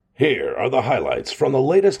Here are the highlights from the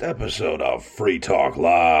latest episode of Free Talk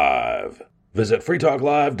Live. Visit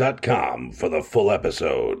freetalklive.com for the full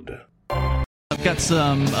episode. I've got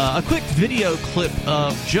a quick video clip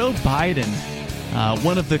of Joe Biden.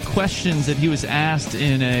 One of the questions that he was asked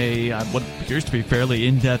in what appears to be a fairly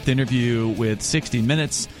in-depth interview with 60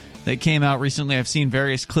 Minutes that came out recently. I've seen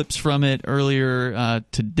various clips from it earlier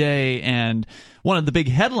today, and one of the big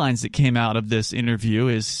headlines that came out of this interview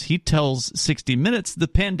is he tells 60 Minutes the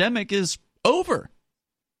pandemic is over.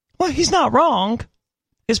 Well, he's not wrong.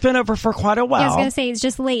 It's been over for quite a while. Yeah, I was going to say, it's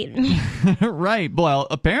just late. Right. Well,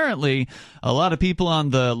 apparently, a lot of people on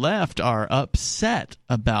the left are upset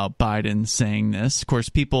about Biden saying this. Of course,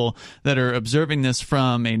 people that are observing this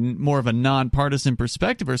from more of a nonpartisan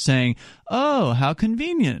perspective are saying, oh, how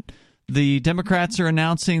convenient. The Democrats are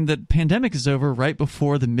announcing that pandemic is over right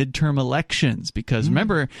before the midterm elections because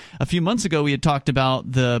remember, a few months ago we had talked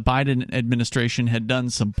about the Biden administration had done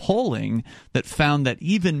some polling that found that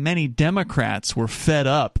even many Democrats were fed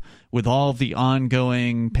up with all the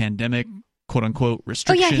ongoing pandemic, quote-unquote,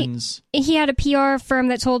 restrictions. Oh, yeah, he had a PR firm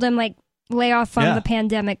that told him, like, lay off on the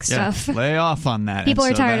pandemic stuff. Lay off on that. People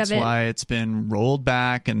are tired of it. That's why it's been rolled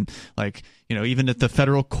back. And, like, you know, even at the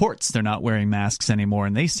federal courts, they're not wearing masks anymore.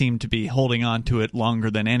 And they seem to be holding on to it longer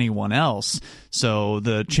than anyone else. So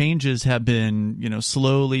the changes have been,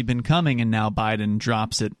 slowly been coming. And now Biden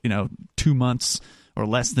drops it, 2 months or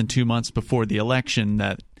less than 2 months before the election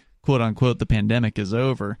that, quote-unquote, the pandemic is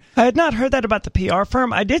over. I had not heard that about the PR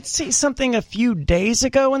firm. I did see something a few days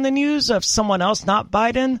ago in the news of someone else, not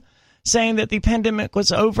Biden, saying that the pandemic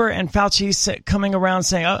was over, and Fauci coming around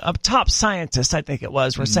saying, a top scientist, I think it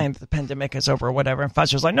was, were saying that the pandemic is over or whatever. And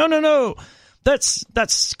Fauci was like, no,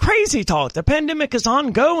 that's crazy talk. The pandemic is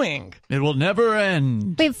ongoing. It will never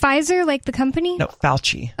end. Wait, Pfizer, like the company? No,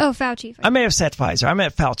 Fauci. Oh, Fauci. I may have said Pfizer. I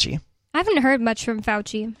meant Fauci. I haven't heard much from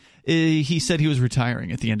Fauci. He said he was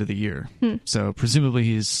retiring at the end of the year. So presumably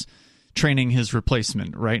he's training his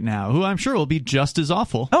replacement right now, who I'm sure will be just as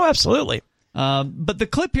awful. Oh, absolutely. But the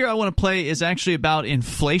clip here I want to play is actually about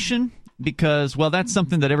inflation because, well, that's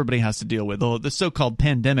something that everybody has to deal with. The so-called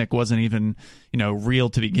pandemic wasn't even, real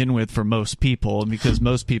to begin with for most people because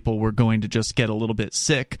most people were going to just get a little bit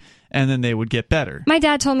sick and then they would get better. My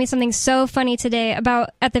dad told me something so funny today about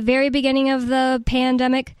at the very beginning of the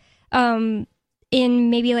pandemic, in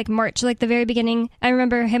maybe like March, like the very beginning. I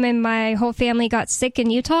remember him and my whole family got sick in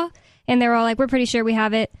Utah and they were all like, we're pretty sure we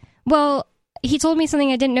have it. Well, he told me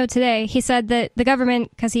something I didn't know today. He said that the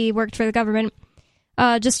government, because he worked for the government,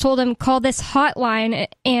 just told him, call this hotline,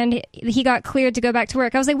 and he got cleared to go back to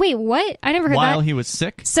work. I was like, wait, what? I never heard that. While he was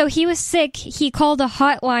sick? So he was sick. He called a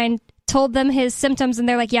hotline, told them his symptoms, and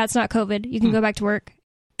they're like, yeah, it's not COVID. You can go back to work.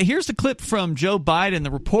 Here's the clip from Joe Biden.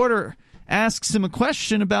 The reporter asks him a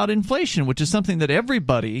question about inflation, which is something that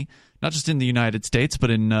everybody, not just in the United States,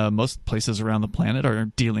 but in most places around the planet, are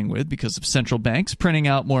dealing with because of central banks printing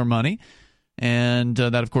out more money. And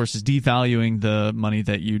that, of course, is devaluing the money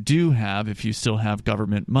that you do have if you still have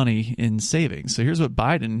government money in savings. So here's what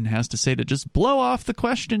Biden has to say to just blow off the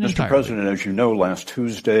question entirely. Mr. President, as you know, last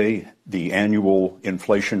Tuesday, the annual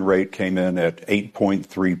inflation rate came in at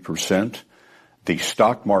 8.3%. The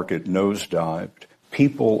stock market nosedived.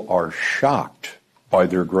 People are shocked by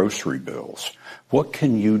their grocery bills. What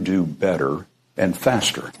can you do better and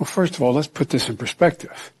faster? Well, first of all, let's put this in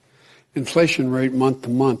perspective. Inflation rate month to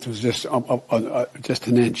month was just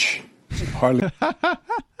an inch. Hardly.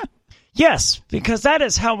 Yes, because that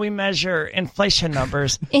is how we measure inflation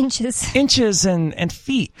numbers. Inches. Inches and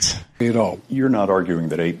feet. At all. You're not arguing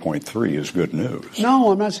that 8.3 is good news.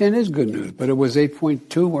 No, I'm not saying it's good news, but it was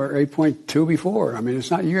 8.2 or 8.2 before. I mean,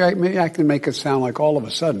 it's not. I can make it sound like all of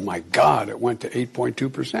a sudden, my God, it went to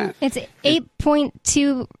 8.2%. It's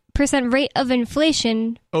 8.2% rate of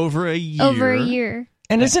inflation over a year.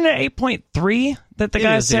 And isn't it 8.3 that the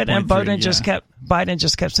guy said? And Biden just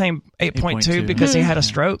kept saying 8.2 because he had a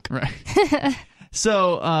stroke. Right.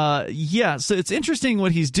 So it's interesting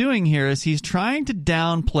what he's doing here is he's trying to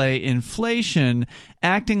downplay inflation,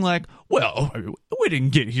 acting like, well, we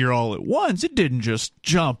didn't get here all at once. It didn't just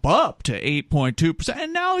jump up to 8.2%,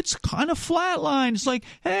 and now it's kind of flatlined. It's like,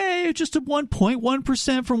 hey, just a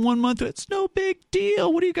 1.1% from 1 month. It's no big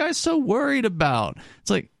deal. What are you guys so worried about?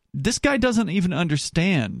 It's like, this guy doesn't even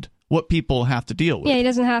understand what people have to deal with. Yeah, he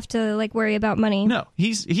doesn't have to worry about money. No,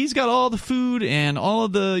 he's got all the food and all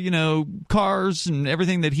of the cars and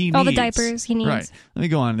everything that he needs. All the diapers he needs. Right. Let me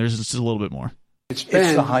go on. There's just a little bit more. It's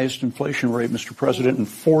the highest inflation rate, Mr. President, in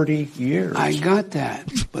 40 years. I got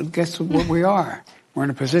that, but guess what we are? We're in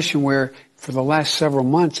a position where for the last several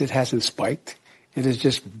months it hasn't spiked. It has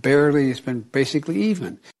just barely. It's been basically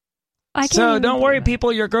even. I can't So even don't do worry, that.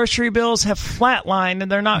 people. Your grocery bills have flatlined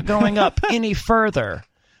and they're not going up any further.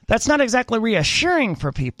 That's not exactly reassuring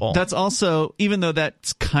for people. That's also, even though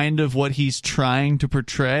that's kind of what he's trying to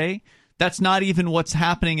portray, that's not even what's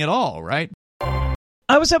happening at all, right?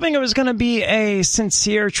 I was hoping it was going to be a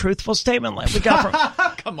sincere, truthful statement like we got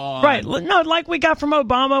from Come on. right. No, like we got from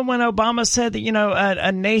Obama when Obama said that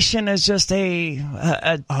a nation is just a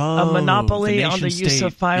monopoly on the use nation-state,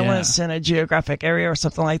 of violence in a geographic area or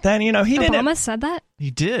something like that. And, he didn't. Obama said that?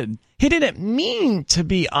 He did. He didn't mean to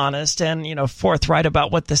be honest and, forthright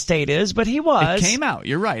about what the state is, but he was. It came out.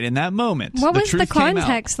 You're right. In that moment. What was the truth came out.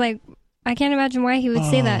 context? Like, I can't imagine why he would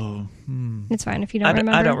say that. It's fine if you don't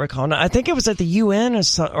remember. I don't recall. No, I think it was at the UN or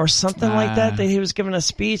something like that he was giving a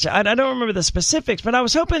speech. I don't remember the specifics, but I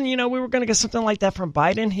was hoping, we were going to get something like that from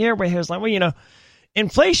Biden here, where he was like, well,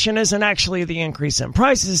 inflation isn't actually the increase in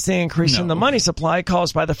prices, it's the increase in the money supply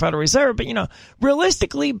caused by the Federal Reserve. But,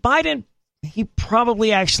 realistically, Biden, he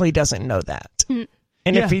probably actually doesn't know that. And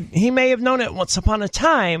if he may have known it once upon a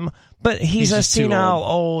time, but he's a senile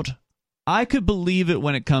old. I could believe it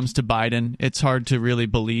when it comes to Biden. It's hard to really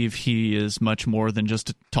believe he is much more than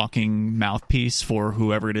just a talking mouthpiece for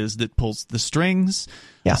whoever it is that pulls the strings.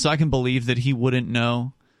 Yeah. So I can believe that he wouldn't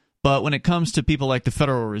know. But when it comes to people like the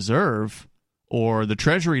Federal Reserve or the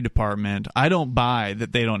Treasury Department, I don't buy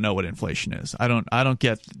that they don't know what inflation is. I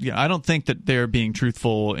don't think that they're being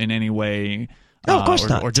truthful in any way. No, of course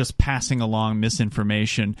not. Or just passing along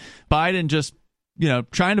misinformation. Biden just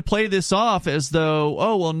trying to play this off as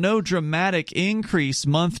though, no dramatic increase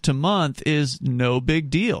month to month is no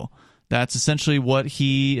big deal. That's essentially what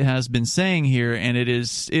he has been saying here, and it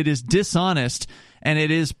is dishonest, and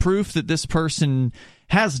it is proof that this person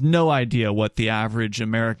has no idea what the average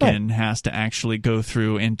American has to actually go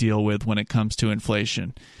through and deal with when it comes to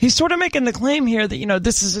inflation. He's sort of making the claim here that,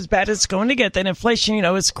 this is as bad as it's going to get, that inflation,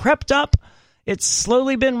 it's crept up. It's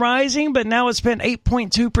slowly been rising, but now it's been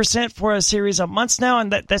 8.2% for a series of months now,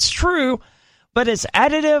 and that's true, but it's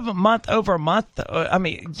additive month over month.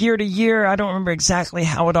 Year to year. I don't remember exactly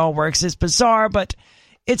how it all works. It's bizarre, but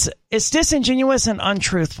it's disingenuous and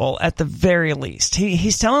untruthful at the very least.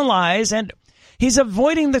 He's telling lies, and he's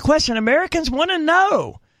avoiding the question. Americans want to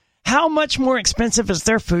know, how much more expensive is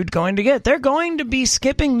their food going to get? They're going to be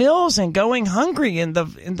skipping meals and going hungry in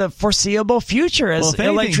the foreseeable future as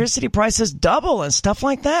electricity prices double and stuff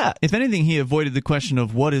like that. If anything, he avoided the question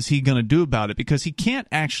of what is he going to do about it, because he can't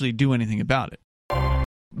actually do anything about it.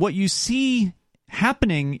 What you see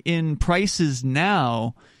happening in prices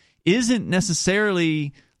now isn't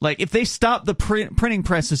necessarily like if they stop the printing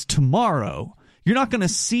presses tomorrow, you're not going to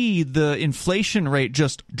see the inflation rate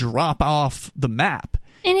just drop off the map.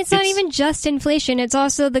 And it's not even just inflation. It's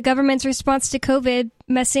also the government's response to COVID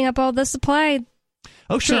messing up all the supply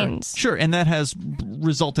chains. Sure. And that has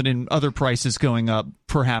resulted in other prices going up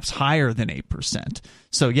perhaps higher than 8%.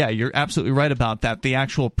 So, yeah, you're absolutely right about that. The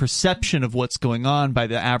actual perception of what's going on by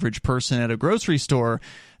the average person at a grocery store,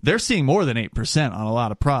 they're seeing more than 8% on a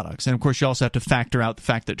lot of products. And, of course, you also have to factor out the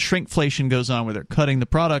fact that shrinkflation goes on where they're cutting the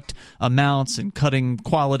product amounts and cutting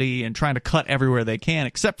quality and trying to cut everywhere they can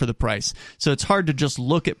except for the price. So it's hard to just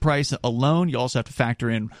look at price alone. You also have to factor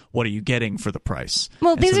in what are you getting for the price.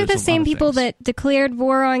 Well, these are the same people that declared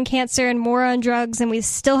war on cancer and war on drugs, and we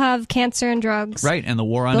still have cancer and drugs. Right, and the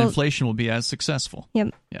war on inflation will be as successful.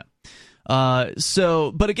 Yep. Yeah.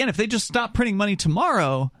 But again, if they just stop printing money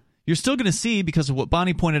tomorrow, you're still going to see, because of what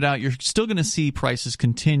Bonnie pointed out, you're still going to see prices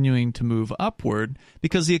continuing to move upward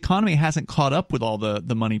because the economy hasn't caught up with all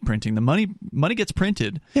the money printing. The money gets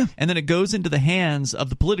printed, and then it goes into the hands of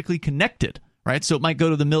the politically connected, right? So it might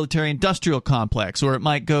go to the military-industrial complex, or it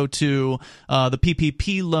might go to the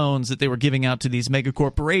PPP loans that they were giving out to these mega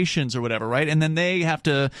corporations or whatever, right? And then they have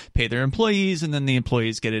to pay their employees, and then the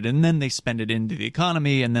employees get it, and then they spend it into the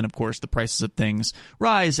economy, and then, of course, the prices of things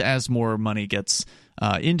rise as more money gets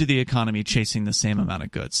into the economy, chasing the same amount of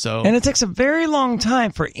goods. And it takes a very long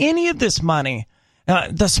time for any of this money,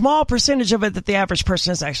 the small percentage of it that the average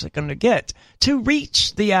person is actually going to get, to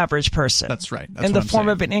reach the average person. That's right. In the form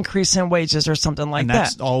of an increase in wages or something like that. And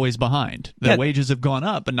that's always behind. The wages have gone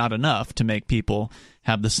up, but not enough to make people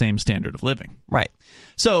have the same standard of living. Right.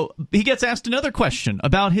 So he gets asked another question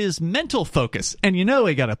about his mental focus. And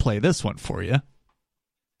we got to play this one for you.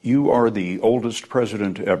 You are the oldest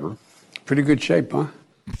president ever. Pretty good shape, huh?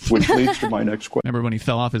 Which leads to my next question. Remember when he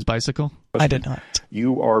fell off his bicycle? I did not.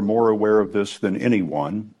 You are more aware of this than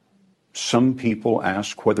anyone. Some people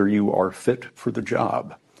ask whether you are fit for the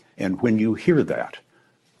job. And when you hear that,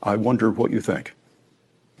 I wonder what you think.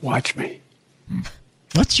 Watch me.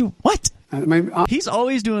 What? I mean, he's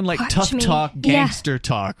always doing like tough talk, gangster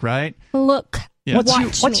talk, right? Look Yeah.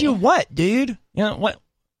 What's you what, dude? You know what?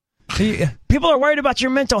 People are worried about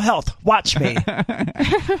your mental health. Watch me. All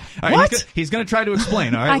right, What? He's going to try to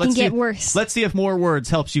explain. All right, I can let's get see, worse. Let's see if more words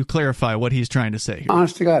helps you clarify what he's trying to say here.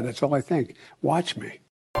 Honest to God, that's all I think. Watch me.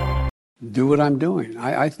 Do what I'm doing.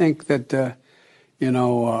 I think that, I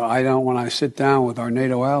don't, when I sit down with our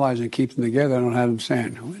NATO allies and keep them together, I don't have them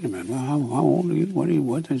saying, wait a minute, well, how old are you? What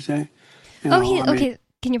did they say? Okay.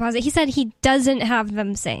 Can you pause it? He said he doesn't have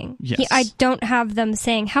them saying. Yes. I don't have them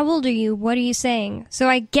saying. How old are you? What are you saying? So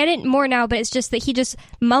I get it more now, but it's just that he just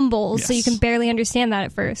mumbles, so you can barely understand that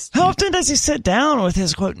at first. How often does he sit down with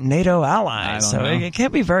his, quote, NATO allies? So it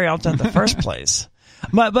can't be very often in the first place.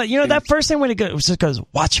 But that first thing when he just goes,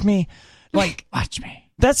 watch me, like, Watch me.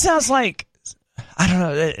 that sounds like, I don't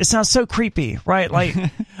know, it sounds so creepy, right? Like,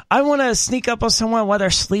 I want to sneak up on someone while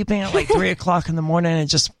they're sleeping at like 3 o'clock in the morning and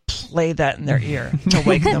just play that in their ear to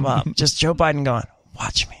wake them up. Just Joe Biden going,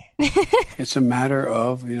 watch me. It's a matter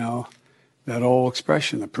of, that old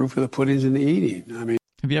expression, the proof of the pudding's in the eating. I mean,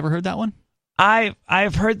 Have you ever heard that one?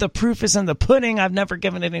 I've heard the proof is in the pudding. I've never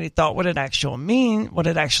given it any thought what it actually means,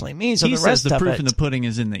 or He the says rest the of proof it, in the pudding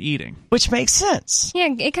is in the eating. which makes sense. Yeah,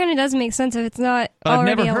 it kind of does make sense if it's not I've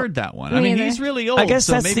already. never heard that one. Me I mean, either. he's really old. I guess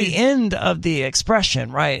so that's maybe, the end of the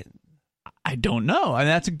expression, right? I don't know. I mean,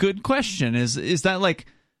 that's a good question. Is that like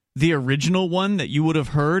the original one that you would have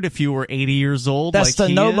heard if you were 80 years old? That's like the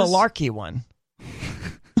he no is? malarkey one.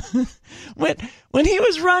 When he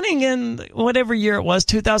was running in whatever year it was,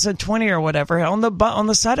 2020 or whatever, on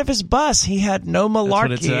the side of his bus, he had no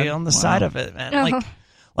what it said? malarkey on the Wow. side of it, man. Oh.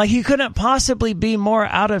 Like he couldn't possibly be more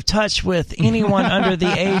out of touch with anyone under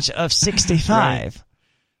the age of 65.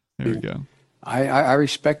 There we go. I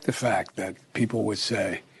respect the fact that people would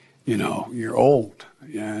say, you're old.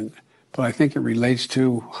 But I think it relates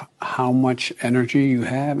to how much energy you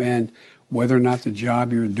have and whether or not the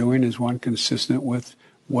job you're doing is one consistent with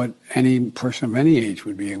what any person of any age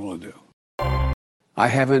would be able to do. I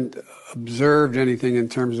haven't observed anything in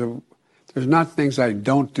terms of, there's not things I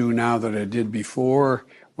don't do now that I did before,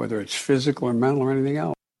 whether it's physical or mental or anything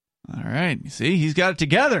else. All right. See, he's got it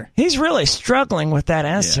together. He's really struggling with that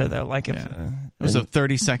answer, Yeah. though. Like, if, It was a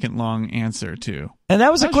 30-second long answer, too. and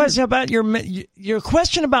that was a question about your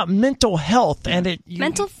question about mental health, and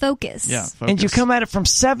mental focus. Yeah. and you focus. come at it from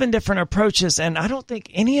 7 different approaches, and I don't think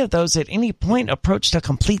any of those at any point approached a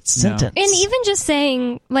complete sentence. And even just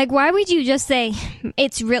saying, like, why would you just say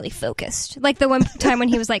it's really focused? Like the one time when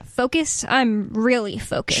he was like, focused, I'm really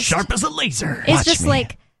focused. Sharp as a laser. It's Watch just me.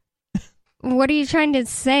 like, what are you trying to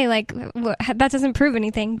say? Like, that doesn't prove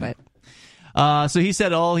anything, but. So he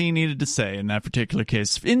said all he needed to say in that particular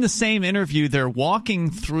case. In the same interview, they're walking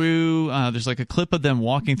through, there's like a clip of them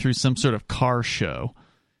walking through some sort of car show.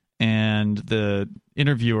 And the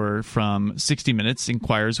interviewer from 60 Minutes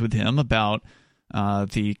inquires with him about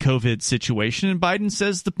the COVID situation. And Biden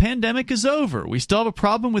says the pandemic is over. We still have a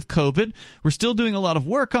problem with COVID. We're still doing a lot of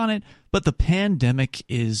work on it, but the pandemic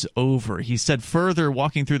is over. He said further,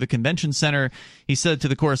 walking through the convention center, he said to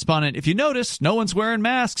the correspondent, if you notice, no one's wearing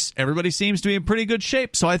masks. Everybody seems to be in pretty good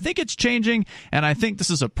shape. So I think it's changing, and I think this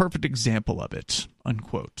is a perfect example of it,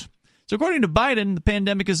 unquote. So according to Biden, the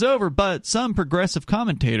pandemic is over, but some progressive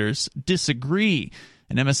commentators disagree.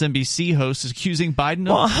 An MSNBC host is accusing Biden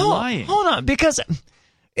of lying. Hold on, because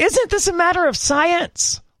isn't this a matter of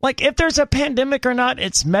science? Like, if there's a pandemic or not,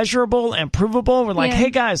 it's measurable and provable. We're like, Yeah. hey,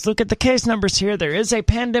 guys, look at the case numbers here. There is a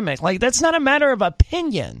pandemic. Like, that's not a matter of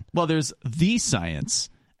opinion. Well, there's the science,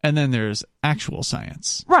 and then there's actual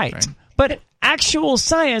science. Right. But actual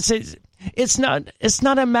science is... It's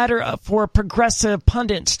not a matter for progressive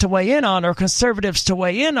pundits to weigh in on or conservatives to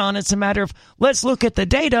weigh in on. It's a matter of let's look at the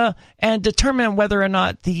data and determine whether or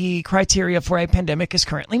not the criteria for a pandemic is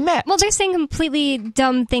currently met. Well, they're saying completely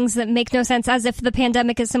dumb things that make no sense, as if the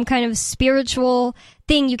pandemic is some kind of spiritual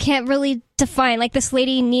thing you can't really define. Like this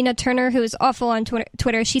lady, Nina Turner, who is awful on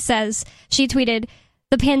Twitter, she tweeted,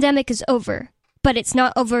 the pandemic is over, but it's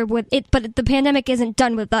not over with it, but the pandemic isn't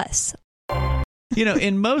done with us. You know,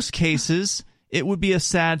 in most cases, it would be a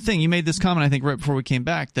sad thing. You made this comment, I think, right before we came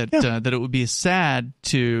back, that that it would be sad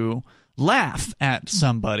to laugh at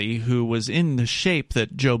somebody who was in the shape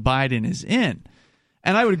that Joe Biden is in.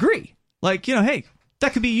 And I would agree. Like, you know, hey,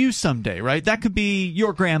 that could be you someday, right? That could be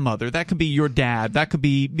your grandmother. That could be your dad. That could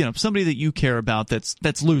be, you know, somebody that you care about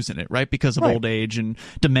that's losing it, right? Because of old age and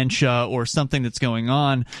dementia or something that's going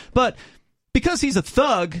on. But because he's a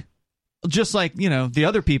thug, just like, you know, the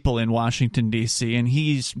other people in Washington, D.C., and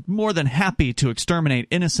he's more than happy to exterminate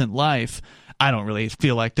innocent life, I don't really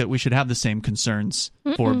feel like that we should have the same concerns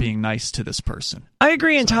for being nice to this person. I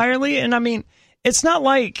agree entirely. And I mean, it's not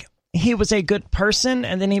like he was a good person,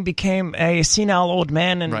 and then he became a senile old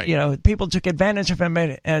man, and Right. people took advantage of him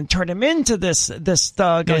and turned him into this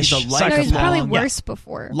thug. No, he's a No, he's lifelong- probably worse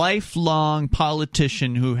before. lifelong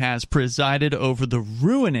politician who has presided over the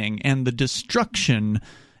ruining and the destruction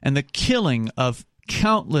and the killing of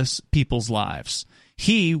countless people's lives.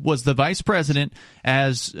 He was the vice president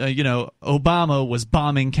as, Obama was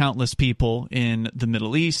bombing countless people in the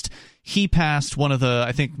Middle East. He passed one of the,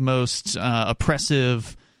 I think, most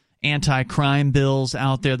oppressive anti-crime bills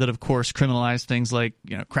out there that, of course, criminalized things like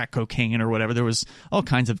crack cocaine or whatever. There was all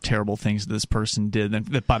kinds of terrible things that this person did. And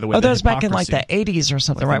that, by the way, that was back in like the 80s or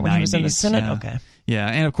something, like right? When he was in the 90s, Senate? yeah. Okay. Yeah,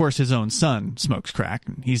 and of course his own son smokes crack,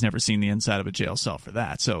 and he's never seen the inside of a jail cell for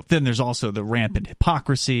that. So then there's also the rampant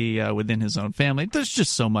hypocrisy within his own family. There's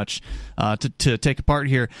just so much to take apart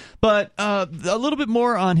here. But a little bit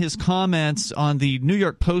more on his comments on the New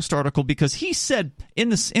York Post article, because he said in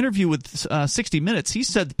this interview with 60 Minutes, he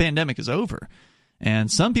said the pandemic is over.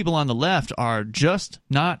 And some people on the left are just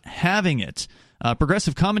not having it.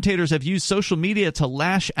 Progressive commentators have used social media to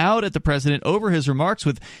lash out at the president over his remarks,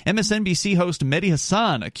 with MSNBC host Mehdi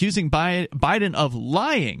Hassan accusing Biden of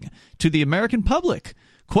lying to the American public.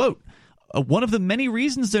 Quote, one of the many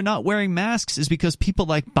reasons they're not wearing masks is because people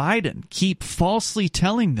like Biden keep falsely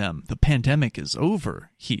telling them the pandemic is over,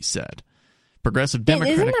 he said. Progressive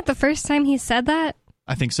Democratic... Isn't that the first time he said that?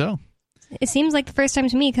 I think so. It seems like the first time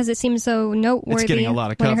to me because it seems so noteworthy. It's getting a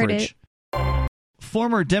lot of when I heard coverage. it.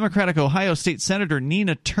 Former Democratic Ohio State Senator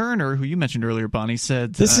Nina Turner, who you mentioned earlier, Bonnie,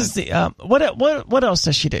 said... This is the... what else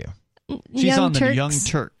does she do? She's Young on the Turks. Young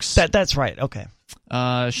Turks. That's right. Okay.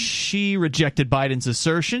 She rejected Biden's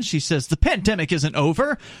assertion. She says, the pandemic isn't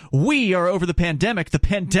over. We are over the pandemic. The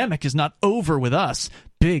pandemic is not over with us.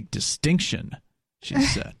 Big distinction, she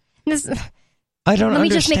said. I don't understand. Let me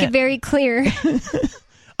just make it very clear.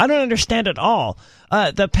 I don't understand at all.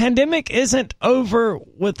 The pandemic isn't over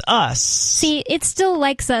with us. See, it still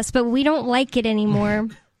likes us, but we don't like it anymore.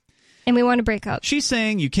 And we want to break up. She's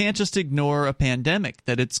saying you can't just ignore a pandemic,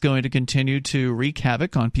 that it's going to continue to wreak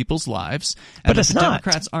havoc on people's lives, and But it's that the not.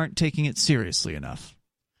 Democrats aren't taking it seriously enough.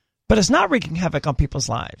 But it's not wreaking havoc on people's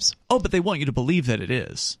lives. Oh, but they want you to believe that it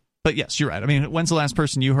is. But yes, you're right. I mean, when's the last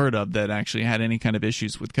person you heard of that actually had any kind of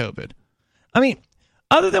issues with COVID? I mean,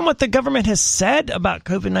 other than what the government has said about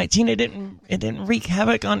COVID-19, it didn't wreak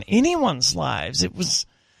havoc on anyone's lives.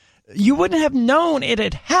 You wouldn't have known it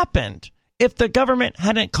had happened if the government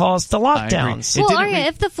hadn't caused the lockdowns. Well, Arya,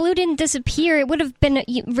 if the flu didn't disappear, it would have been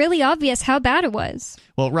really obvious how bad it was.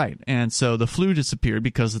 Well, right. And so the flu disappeared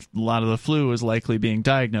because a lot of the flu is likely being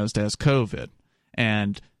diagnosed as COVID.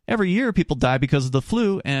 And every year people die because of the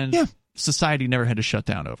flu, and society never had to shut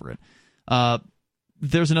down over it.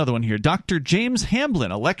 There's another one here. Dr. James Hamblin,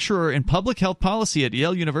 a lecturer in public health policy at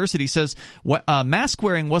Yale University, says mask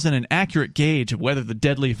wearing wasn't an accurate gauge of whether the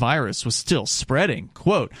deadly virus was still spreading.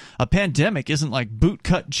 Quote, a pandemic isn't like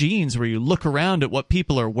bootcut jeans where you look around at what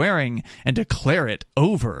people are wearing and declare it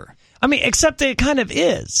over. I mean, except it kind of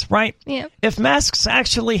is, right? Yeah. If masks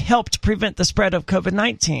actually helped prevent the spread of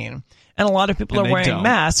COVID-19, and a lot of people And are they wearing don't.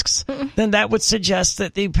 masks, then that would suggest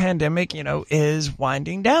that the pandemic, is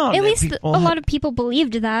winding down. At that least people a lot of people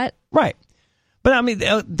believed that. Right. But I mean,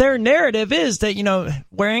 their narrative is that,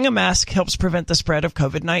 wearing a mask helps prevent the spread of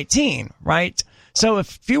COVID-19, right? So if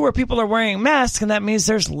fewer people are wearing masks, then that means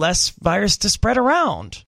there's less virus to spread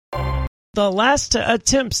around. The last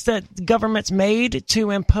attempts that governments made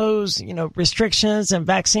to impose, restrictions and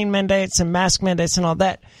vaccine mandates and mask mandates and all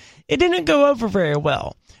that, it didn't go over very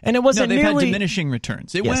well. And it wasn't No, they've nearly... had diminishing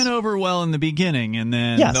returns. It Yes. went over well in the beginning, and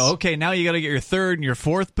then, Yes. okay, now you got to get your third and your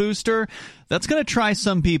fourth booster. That's going to try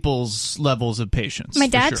some people's levels of patience. My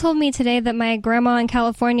for dad sure. told me today that my grandma in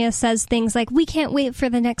California says things like, we can't wait for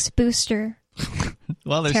the next booster.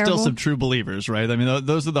 Well, there's Terrible. still some true believers, right? I mean,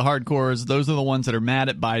 those are the hardcores. Those are the ones that are mad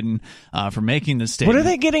at Biden for making this statement. What are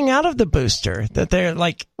they getting out of the booster that they're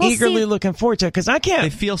Well, eagerly see- looking forward to? Because I can't... They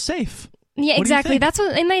feel safe. Yeah, What do you exactly. think? That's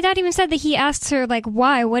what. And my dad even said that he asked her, like,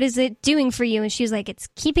 why? What is it doing for you? And she's like, it's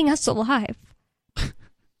keeping us alive.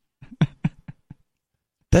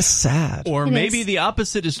 That's sad. Or It maybe is. the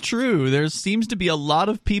opposite is true. There seems to be a lot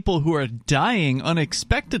of people who are dying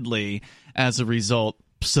unexpectedly as a result,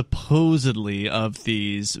 supposedly, of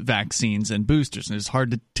these vaccines and boosters. And it's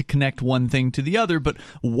hard to connect one thing to the other, but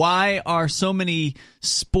why are so many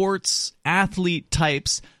sports athlete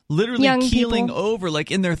types literally Young keeling people. over,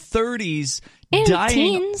 like in their 30s, And dying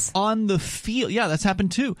teens. on the field? Yeah, that's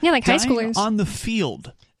happened too. Yeah, like high Dying schoolers. on the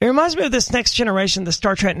field. It reminds me of this Next Generation, the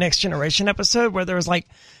Star Trek Next Generation episode, where there was like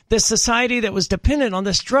this society that was dependent on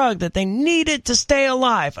this drug that they needed to stay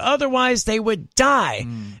alive. Otherwise, they would die.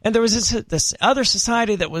 And there was this other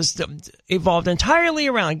society that was evolved entirely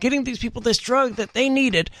around getting these people this drug that they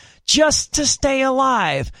needed just to stay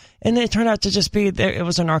alive. And it turned out to just be, it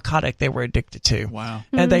was a narcotic they were addicted to. Wow.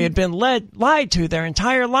 And they had been lied to their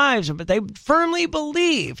entire lives, but they firmly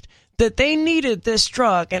believed that they needed this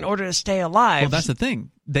drug in order to stay alive. Well, that's the thing.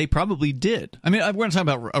 They probably did. I mean, we're not talking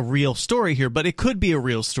about a real story here, but it could be a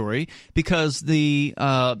real story because the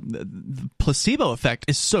placebo effect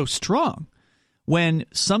is so strong. When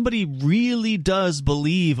somebody really does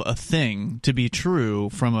believe a thing to be true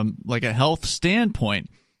from a health standpoint,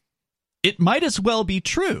 it might as well be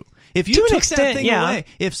true. If you took that thing away,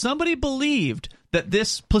 if somebody believed that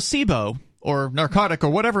this placebo or narcotic or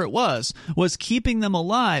whatever it was keeping them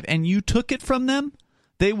alive and you took it from them,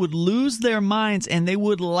 they would lose their minds and they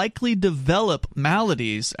would likely develop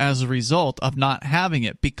maladies as a result of not having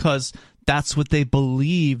it because that's what they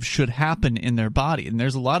believe should happen in their body. And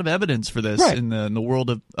there's a lot of evidence for this in the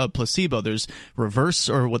world of placebo. There's reverse,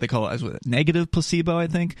 or what they call negative placebo, I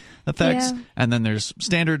think, effects. Yeah. And then there's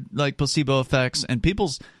standard placebo effects. And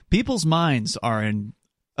people's minds are in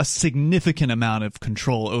a significant amount of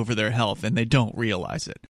control over their health, and they don't realize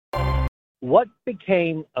it. What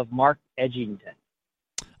became of Mark Edgington?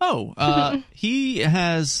 He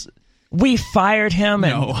has... We fired him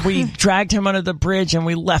and we dragged him under the bridge and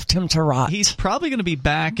we left him to rot. He's probably going to be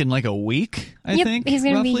back in a week, I think. He's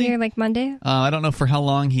going to be here Monday. I don't know for how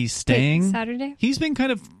long he's staying. Saturday? He's been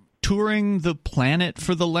kind of touring the planet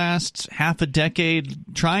for the last half a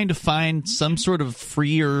decade, trying to find some sort of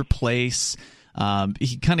freer place.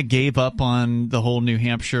 He kind of gave up on the whole New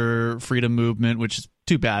Hampshire freedom movement, which is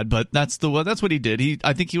too bad, but that's what he did.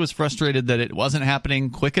 I think he was frustrated that it wasn't happening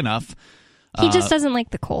quick enough. He just doesn't like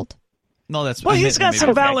the cold. No, he's got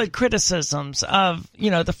some valid criticisms of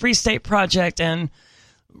the Free State Project and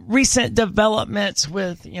recent developments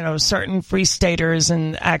with certain free staters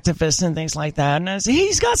and activists and things like that. And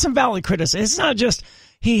he's got some valid criticism. It's not just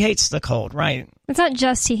he hates the cold, right? It's not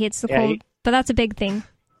just he hates the cold, but that's a big thing.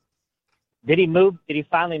 Did he move? Did he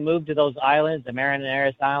finally move to those islands, the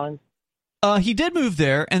Marianas Islands? He did move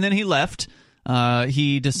there, and then he left.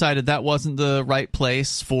 He decided that wasn't the right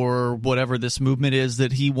place for whatever this movement is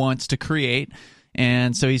that he wants to create.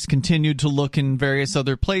 And so he's continued to look in various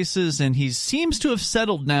other places, and he seems to have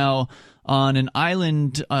settled now on an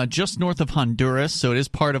island just north of Honduras. So it is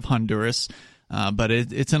part of Honduras, but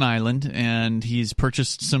it's an island, and he's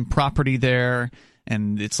purchased some property there.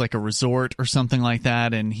 And it's like a resort or something like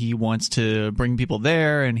that, and he wants to bring people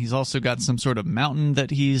there, and he's also got some sort of mountain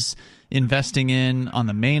that he's investing in on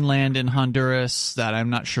the mainland in Honduras that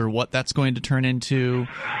I'm not sure what that's going to turn into.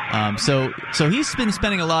 So he's been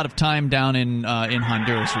spending a lot of time down in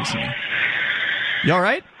Honduras recently. You all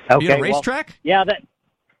right? Okay, you at a racetrack?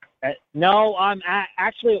 No, I'm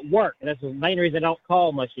actually at work, and that's the main reason I don't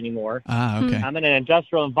call much anymore. Okay. I'm in an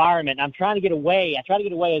industrial environment. I'm trying to get away. I try to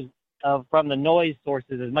get away from the noise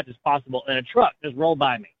sources as much as possible, and a truck just rolled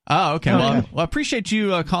by me. Oh, okay. Well, I appreciate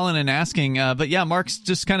you calling and asking. But yeah, Mark's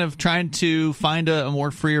just kind of trying to find a more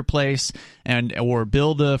freer place or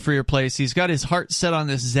build a freer place. He's got his heart set on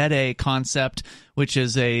this ZA concept, which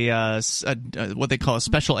is a what they call a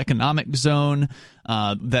special economic zone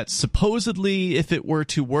that supposedly, if it were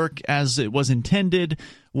to work as it was intended,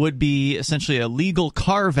 would be essentially a legal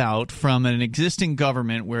carve-out from an existing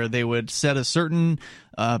government where they would set a certain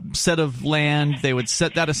set of land, they would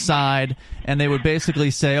set that aside, and they would basically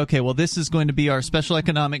say, okay, well, this is going to be our special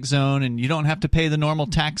economic zone, and you don't have to pay the normal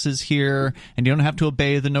taxes here, and you don't have to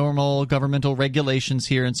obey the normal governmental regulations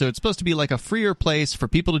here, and so it's supposed to be like a freer place for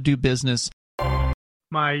people to do business.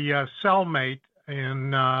 My cellmate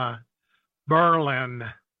in Berlin,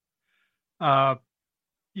 at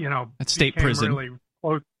state prison, really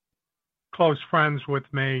close friends with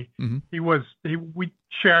me. Mm-hmm. We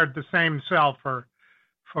shared the same cell for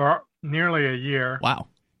nearly a year. Wow.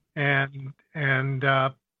 And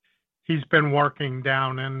he's been working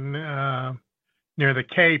down in near the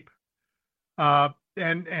Cape.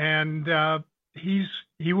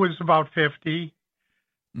 He was about 50.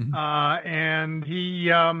 Mm-hmm. And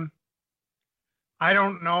he I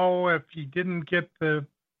don't know if he didn't get the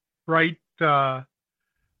right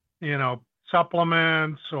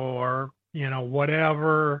supplements or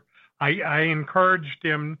whatever. I encouraged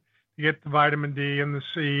him to get the vitamin D and the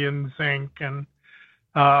C and the zinc, and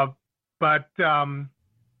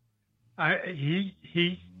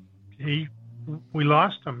we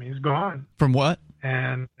lost him. He's gone. From what?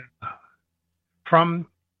 And from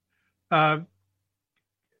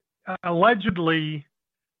allegedly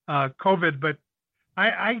COVID, but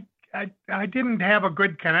I didn't have a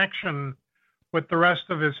good connection with the rest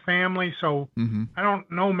of his family, so I don't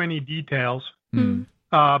know many details.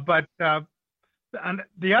 But and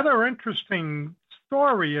the other interesting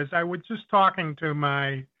story is I was just talking to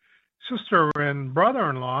my sister and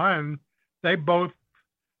brother-in-law, and they both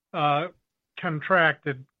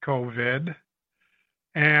contracted COVID,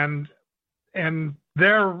 and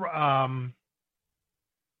they're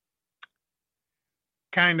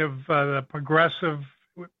kind of the progressive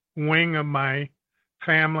wing of my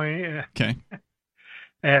family. Okay.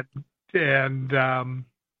 and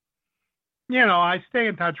I stay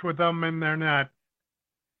in touch with them, and they're not,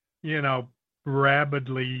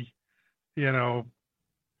 rabidly,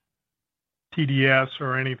 TDS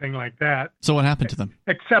or anything like that. So what happened to them?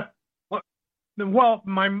 Except, well,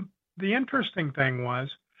 the interesting thing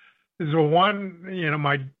is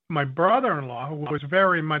my brother-in-law, who was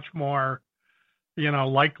very much more,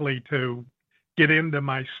 likely to get into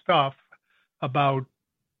my stuff about,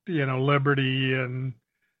 liberty and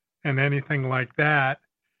anything like that.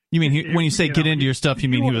 You mean when you say get into your stuff, you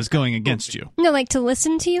mean he was going against you? No, like to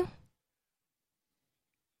listen to you?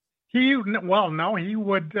 He would,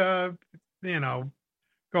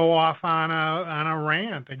 go off on a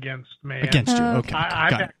rant against me. Against you, okay.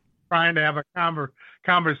 I'm trying to have a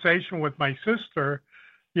conversation with my sister,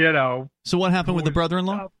 So what happened with the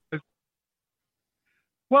brother-in-law?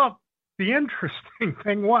 Well, the interesting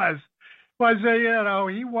thing was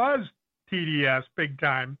he was TDS big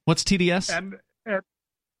time. What's TDS? And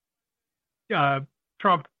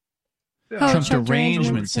Trump. Trump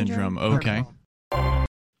derangement syndrome. Okay.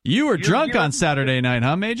 You were drunk on Saturday night,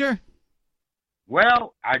 huh, Major?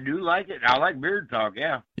 Well, I do like it. I like Beard Talk,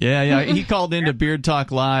 yeah. Yeah. He called into Beard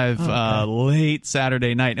Talk Live late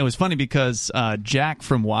Saturday night. And it was funny because Jack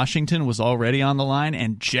from Washington was already on the line,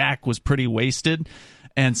 and Jack was pretty wasted.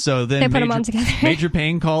 And so then they put them on together. Major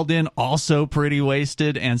Payne called in, also pretty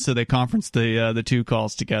wasted, and so they conferenced the two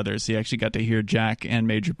calls together. So you actually got to hear Jack and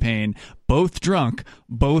Major Payne both drunk,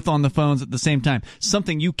 both on the phones at the same time.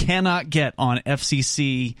 Something you cannot get on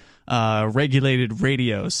FCC regulated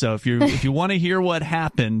radio. So if you want to hear what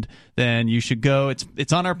happened, then you should go.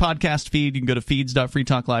 It's on our podcast feed. You can go to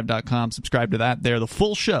feeds.freetalklive.com, subscribe to that there. The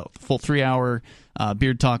full show, the full 3-hour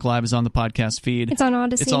Beard Talk Live is on the podcast feed. It's on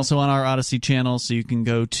Odyssey. It's also on our Odyssey channel, so you can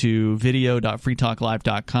go to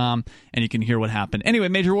video.freetalklive.com and you can hear what happened. Anyway,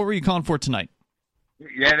 Major, what were you calling for tonight?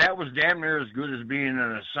 Yeah, that was damn near as good as being in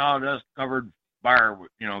a sawdust-covered bar,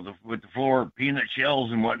 with the floor of peanut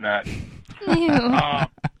shells and whatnot.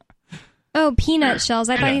 Oh, peanut shells.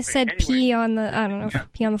 I thought you said pee on the,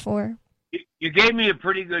 pee on the floor. You gave me a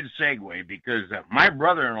pretty good segue because my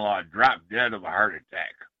brother-in-law dropped dead of a heart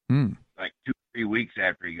attack like 2-3 weeks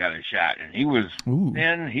after he got a shot. And he was he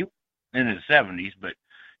was in his 70s, but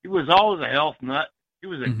he was always a health nut. He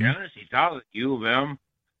was a dentist. He taught at U of M,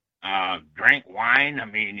 drank wine. I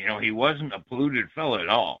mean, he wasn't a polluted fellow at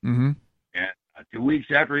all. And 2 weeks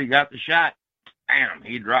after he got the shot, bam,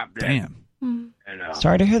 he dropped dead. Damn. And,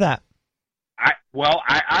 sorry to hear that.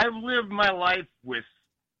 I've lived my life with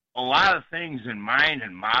a lot of things in mind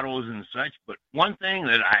and mottos and such, but one thing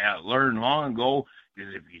that I learned long ago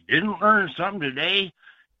is if you didn't learn something today,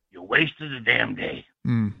 you wasted a damn day.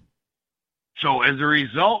 So as a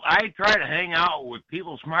result, I try to hang out with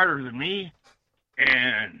people smarter than me,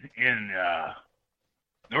 and in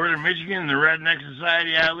northern Michigan, the redneck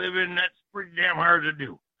society I live in, that's pretty damn hard to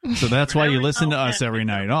do. So that's why you listen to us every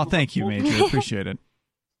night. Oh, thank you, Major. Appreciate it.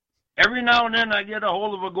 Every now and then I get a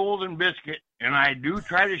hold of a golden biscuit, and I do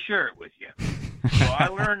try to share it with you. So I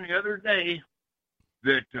learned the other day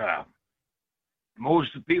that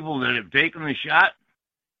most of the people that have taken the shot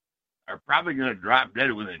are probably going to drop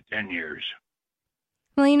dead within 10 years.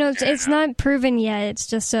 Well, it's not proven yet. It's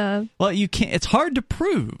just a... Well, you can't. It's hard to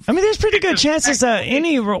prove. I mean, there's pretty good chances that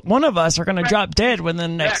any one of us are going to drop dead within the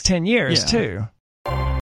next 10 years, too.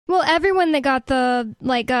 Well, everyone that got the,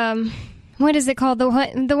 what is it called? The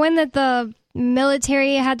one that the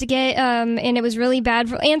military had to get, and it was really bad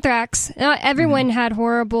for anthrax. Everyone had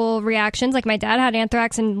horrible reactions. Like my dad had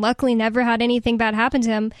anthrax and luckily never had anything bad happen to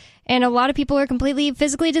him. And a lot of people are completely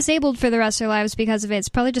physically disabled for the rest of their lives because of it. It's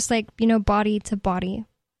probably just body to body.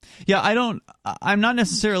 Yeah, I'm not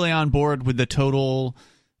necessarily on board with the total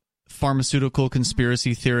pharmaceutical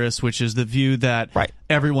conspiracy theorist, which is the view that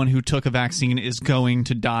everyone who took a vaccine is going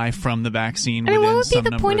to die from the vaccine. I mean, what would be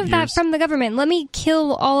the point of that from the government? Let me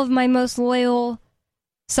kill all of my most loyal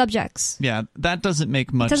subjects. Yeah, that doesn't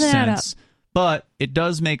make much sense. But it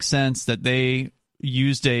does make sense that they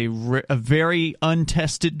used a very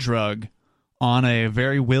untested drug on a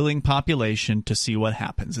very willing population to see what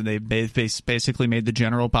happens. And they basically made the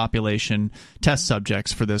general population test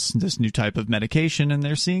subjects for this new type of medication, and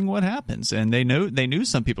they're seeing what happens. And they knew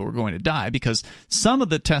some people were going to die because some of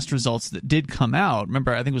the test results that did come out,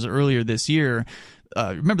 remember, I think it was earlier this year,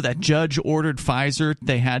 remember that judge ordered Pfizer,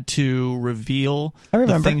 they had to reveal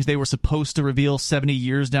the things they were supposed to reveal 70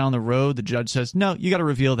 years down the road. The judge says, no, you got to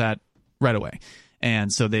reveal that right away.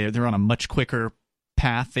 And so they're on a much quicker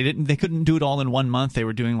path. They couldn't do it all in 1 month. They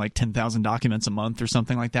were doing like 10,000 documents a month or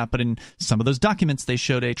something like that. But in some of those documents, they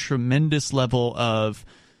showed a tremendous level of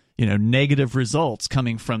negative results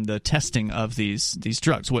coming from the testing of these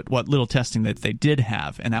drugs. What little testing that they did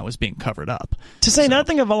have, and that was being covered up. To say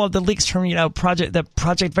nothing of all of the leaks from Project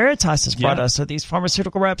Veritas has brought us. So these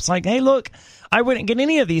pharmaceutical reps like, hey, look, I wouldn't get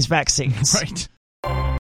any of these vaccines. Right.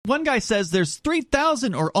 One guy says there's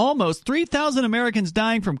 3,000 or almost 3,000 Americans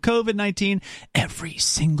dying from COVID-19 every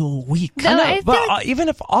single week. I know, but even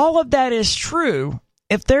if all of that is true,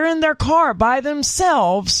 if they're in their car by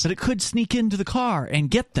themselves... But it could sneak into the car and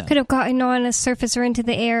get them. Could have gotten on a surface or into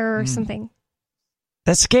the air or something.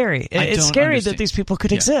 That's scary. It's scary that these people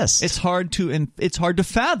could exist. It's hard to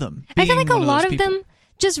fathom. I feel like a lot of them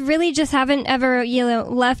just haven't ever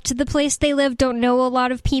left the place they live, don't know a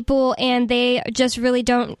lot of people, and they just really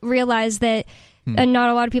don't realize that not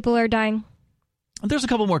a lot of people are dying. There's a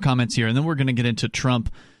couple more comments here, and then we're going to get into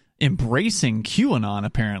Trump embracing QAnon,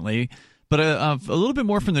 apparently. But a little bit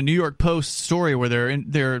more from the New York Post story where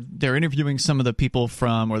they're interviewing some of the people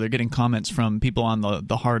from, or they're getting comments from people on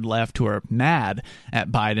the hard left who are mad at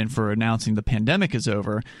Biden for announcing the pandemic is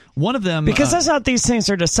over. One of them... Because that's how these things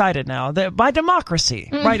are decided now, by democracy,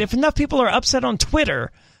 right? If enough people are upset on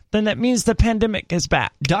Twitter, then that means the pandemic is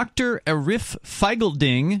back. Dr. Arif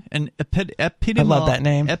Feigelding, an I love that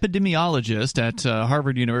name. epidemiologist at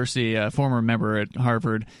Harvard University, a former member at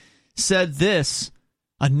Harvard, said this: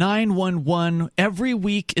 a 911 every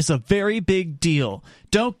week is a very big deal.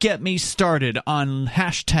 Don't get me started on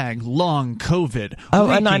 #long COVID. Oh,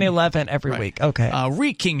 a 9/11 every week. Okay.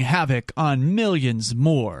 Wreaking havoc on millions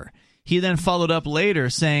more. He then followed up later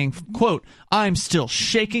saying, quote, I'm still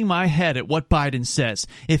shaking my head at what Biden says.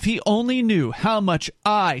 If he only knew how much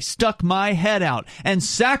I stuck my head out and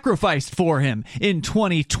sacrificed for him in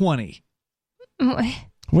 2020.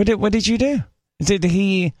 What did you do? Did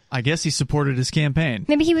he... I guess he supported his campaign.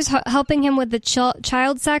 Maybe he was helping him with the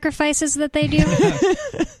child sacrifices that they do.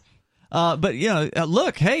 But,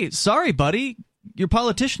 look, hey, sorry, buddy. Your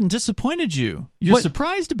politician disappointed you. You're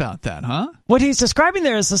surprised about that, huh? What he's describing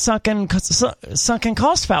there is the sunken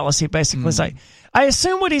cost fallacy, basically. It's like, I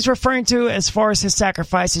assume what he's referring to as far as his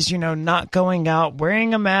sacrifices, not going out,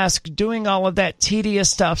 wearing a mask, doing all of that tedious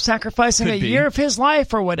stuff, sacrificing a year of his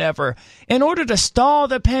life or whatever in order to stall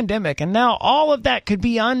the pandemic. And now all of that could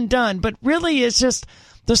be undone. But really, it's just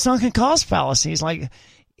the sunken cost fallacy. It's like,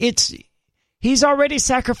 he's already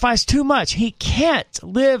sacrificed too much. He can't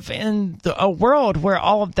live in a world where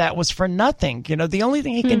all of that was for nothing. The only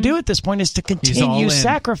thing he can do at this point is to continue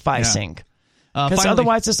sacrificing. Because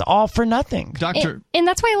otherwise it's all for nothing. And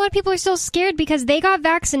that's why a lot of people are still scared, because they got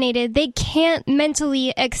vaccinated. They can't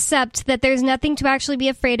mentally accept that there's nothing to actually be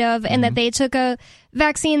afraid of, and that they took a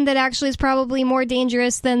vaccine that actually is probably more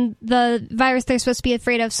dangerous than the virus they're supposed to be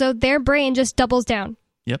afraid of. So their brain just doubles down.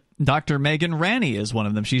 Yep. Dr. Megan Ranney is one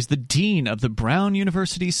of them. She's the dean of the Brown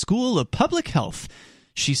University School of Public Health.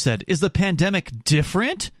 She said, is the pandemic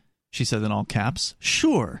different? She said in all caps,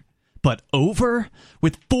 sure. But over?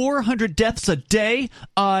 With 400 deaths a day?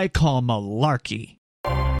 I call malarkey.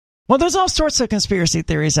 Well, there's all sorts of conspiracy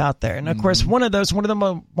theories out there. And, of course, one of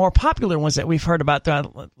the more popular ones that we've heard about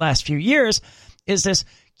the last few years is this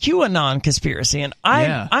QAnon conspiracy. And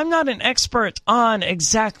I'm not an expert on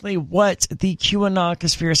exactly what the QAnon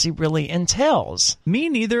conspiracy really entails. Me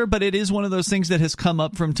neither, but it is one of those things that has come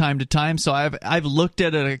up from time to time. So I've looked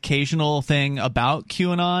at an occasional thing about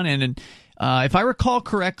QAnon, and if I recall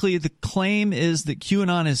correctly, the claim is that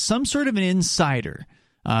QAnon is some sort of an insider,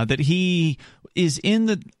 that he is in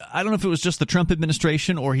I don't know if it was just the Trump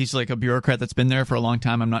administration or he's like a bureaucrat that's been there for a long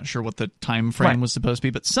time. I'm not sure what the time frame was supposed to be,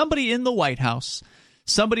 but somebody in the White House,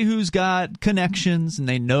 somebody who's got connections and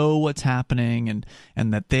they know what's happening,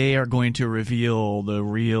 and that they are going to reveal the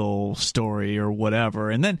real story or whatever.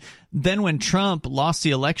 And then when Trump lost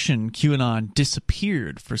the election, QAnon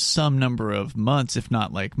disappeared for some number of months, if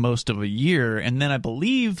not like most of a year. And then I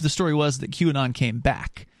believe the story was that QAnon came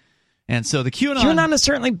back. And so the QAnon is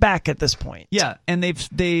certainly back at this point. Yeah, and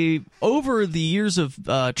they over the years of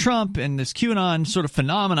Trump and this QAnon sort of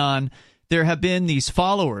phenomenon, there have been these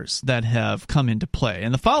followers that have come into play,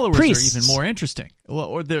 and the followers Priests. are even more interesting,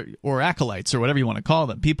 or acolytes, or whatever you want to call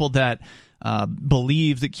them, people that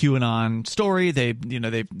believe the QAnon story. They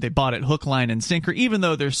bought it hook, line, and sinker, even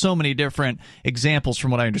though there's so many different examples, from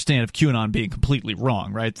what I understand, of QAnon being completely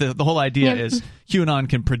wrong. Right? The whole idea is QAnon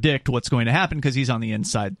can predict what's going to happen because he's on the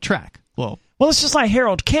inside track. Well, it's just like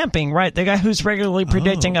Harold Camping, right? The guy who's regularly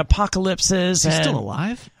predicting apocalypses. Is he still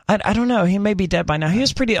alive? I don't know. He may be dead by now. He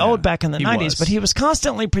was pretty old back in the 90s, but he was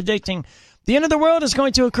constantly predicting the end of the world is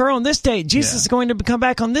going to occur on this date. Jesus is going to come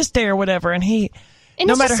back on this day or whatever. And he... And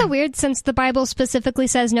it's just so weird since the Bible specifically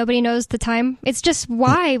says nobody knows the time. It's just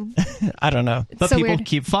why. I don't know. But so people weird.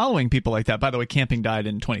 keep following people like that. By the way, Camping died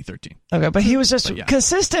in 2013. Okay, but he was just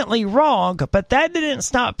consistently wrong, but that didn't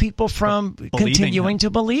stop people from continuing to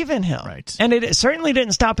believe in him. Right. And it certainly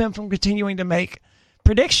didn't stop him from continuing to make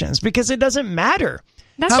predictions, because it doesn't matter.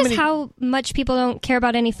 That's how much people don't care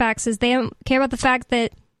about any facts, is they don't care about the fact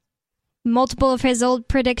that multiple of his old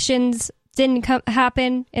predictions didn't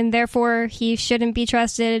happen, and therefore he shouldn't be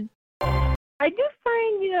trusted. I do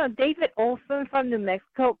find, David Olson from New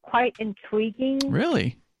Mexico quite intriguing.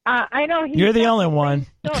 Really? I know you're the only one.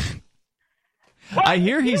 I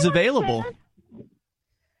hear he's available.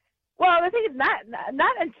 Well, the thing is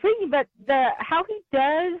not intriguing, but how he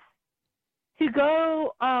does to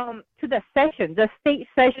go to the session. The state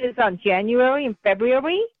session is on January and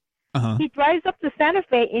February. Uh-huh. He drives up to Santa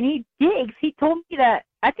Fe and he digs. He told me that,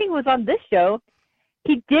 I think it was on this show,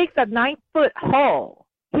 he digs a 9-foot hole.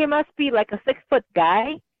 He must be like a 6-foot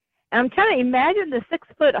guy. And I'm trying to imagine the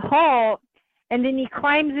 6-foot hole, and then he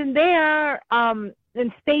climbs in there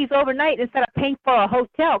and stays overnight instead of paying for a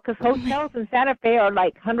hotel, because hotels in Santa Fe are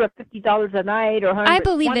like $150 a night or $120. I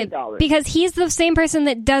believe it, because he's the same person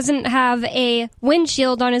that doesn't have a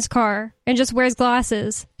windshield on his car and just wears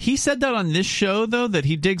glasses. He said that on this show, though, that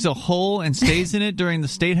he digs a hole and stays in it during the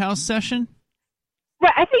State House session?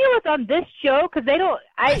 Well, I think it was on this show, because they don't...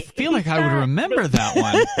 I feel like I would remember that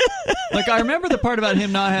one. Like, I remember the part about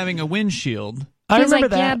him not having a windshield. I was remember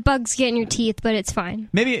like, that. yeah, bugs get in your teeth, but it's fine.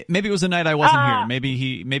 Maybe it was a night I wasn't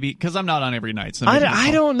here. Maybe because I'm not on every night. So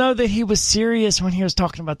I don't know that he was serious when he was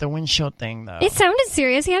talking about the windshield thing, though. It sounded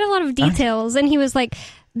serious. He had a lot of details, and he was like,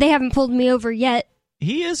 they haven't pulled me over yet.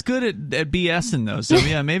 He is good at BSing, though, so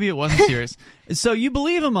yeah, maybe it wasn't serious. So you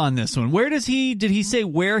believe him on this one. Did he say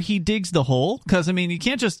where he digs the hole? Because, I mean, you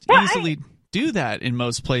can't just easily do that in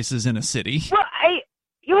most places in a city.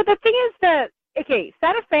 Well, the thing is that, okay,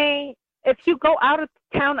 Santa Fe, if you go out of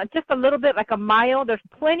town just a little bit, like a mile, there's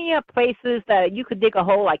plenty of places that you could dig a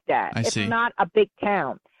hole like that. I see. It's not a big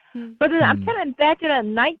town. But then I'm trying to imagine a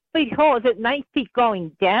 9-foot hole. Is it 9 feet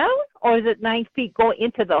going down, or is it 9 feet going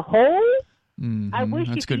into the hole? I wish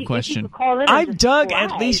that's a good question. I've dug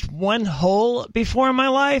at least one hole before in my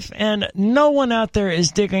life, and no one out there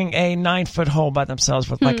is digging a 9-foot hole by themselves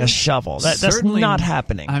with like a shovel. That's not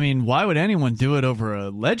happening. I mean, why would anyone do it over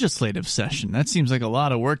a legislative session? That seems like a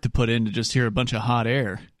lot of work to put in to just hear a bunch of hot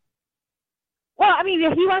air. Well, I mean,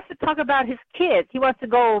 he wants to talk about his kids. He wants to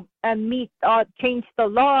go and change the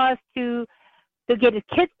laws to get his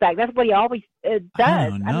kids back. That's what he always does. I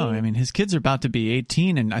don't know. I mean, his kids are about to be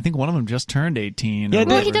 18, and I think one of them just turned 18. Yeah,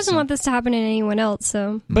 well, he doesn't want this to happen to anyone else,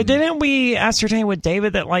 so... But didn't we ascertain with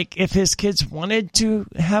David that, like, if his kids wanted to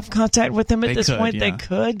have contact with him at this point, they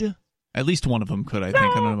could? At least one of them could, I think.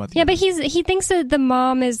 I don't know about the but he thinks that the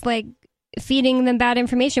mom is, like, feeding them bad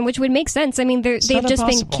information, which would make sense. I mean, they've just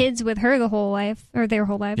been kids with her the whole life, or their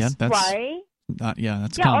whole lives. Yeah, that's... Right?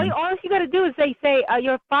 That's common. All you got to do is they say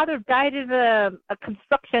your father died in a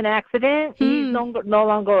construction accident. He's no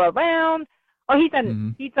longer around. Or he's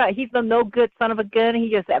a no good son of a gun. He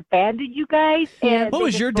just abandoned you guys. And what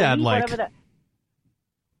was your dad like?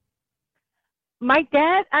 My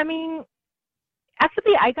dad, I mean,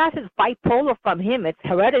 actually, I got his bipolar from him. It's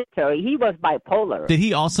hereditary. He was bipolar. Did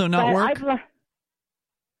he also not work?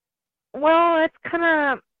 Well, it's kind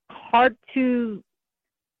of hard to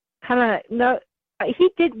no. He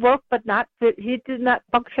did work, but he did not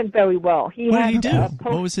function very well. What did he do?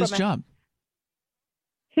 What was his job?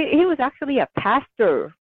 He was actually a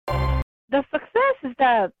pastor. The success is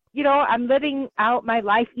that, I'm living out my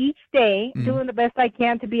life each day, doing the best I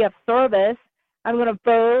can to be of service. I'm going to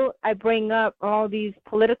vote. I bring up all these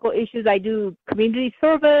political issues. I do community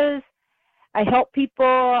service. I help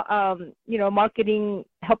people, marketing,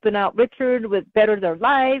 helping out Richard with better their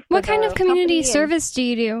life. What kind of community service do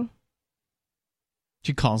you do?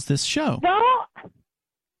 She calls this show.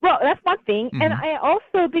 Well, that's one thing. And I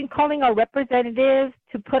also been calling our representatives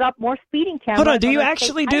to put up more speeding cameras. Hold on, do you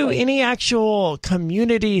actually do any actual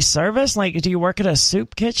community service? Like, do you work at a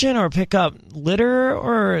soup kitchen or pick up litter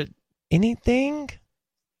or anything?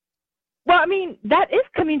 Well, I mean, that is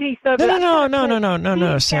community service.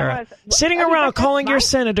 No, Sarah. Sitting around calling your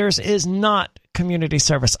senators is not community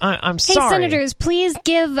service. I'm sorry. Hey, senators, please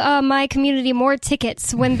give my community more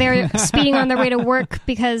tickets when they're speeding on their way to work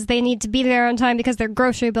because they need to be there on time because their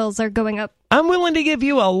grocery bills are going up. I'm willing to give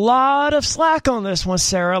you a lot of slack on this one,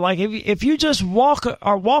 Sarah. Like, if you just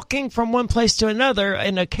are walking from one place to another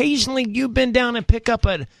and occasionally you bend down and pick up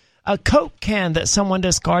a Coke can that someone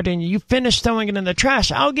discarded and you finish throwing it in the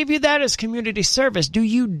trash, I'll give you that as community service. Do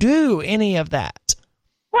you do any of that?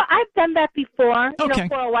 Well, I've done that before, Okay.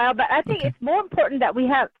 For a while, but I think it's more important that we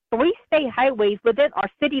have 3 state highways within our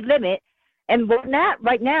city limit, and we're not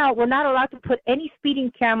allowed to put any speeding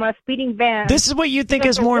cameras, speeding vans. This is what you think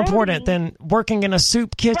is more important than working in a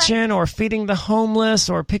soup kitchen or feeding the homeless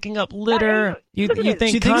or picking up litter. You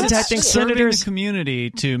think contacting senators, the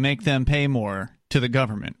community to make them pay more to the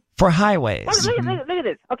government for highways? Look at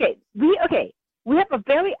this. Okay, we have a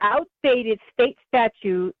very outdated state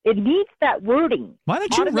statute. It needs that wording. Why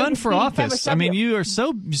don't you run for office? I mean, you are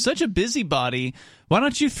such a busybody. Why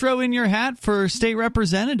don't you throw in your hat for state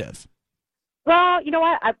representative? Well, you know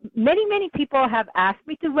what? Many people have asked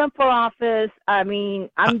me to run for office. I mean,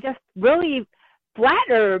 I'm just really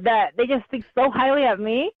flattered that they just think so highly of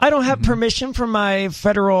me. I don't have permission from my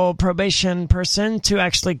federal probation person to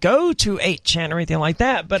actually go to 8chan or anything like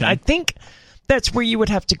that, but I think that's where you would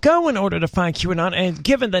have to go in order to find QAnon, and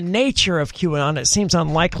given the nature of QAnon, it seems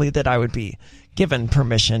unlikely that I would be given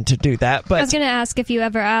permission to do that. But I was going to ask if you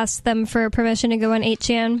ever asked them for permission to go on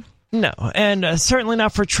 8chan. No, and certainly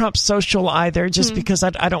not for Trump Social either, just because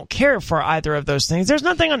I don't care for either of those things. There's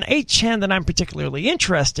nothing on 8chan that I'm particularly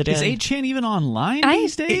interested in. Is 8chan even online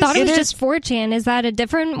these days? I thought it was just 4chan. Is that a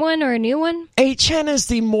different one or a new one? 8chan is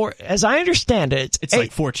the more, as I understand it, it's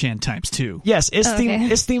like 4chan times 2. Yes,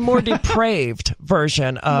 it's the more depraved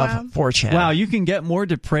version of 4chan. Wow, you can get more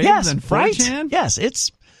depraved than 4chan? Right? Yes,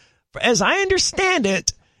 it's, as I understand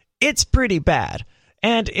it, it's pretty bad,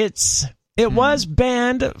 and it was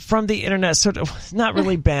banned from the internet, sort of, not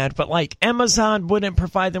really banned, but like Amazon wouldn't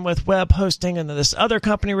provide them with web hosting, and then this other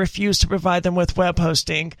company refused to provide them with web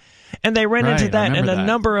hosting, and they ran into that in a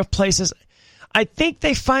number of places. I think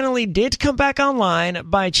they finally did come back online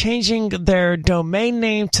by changing their domain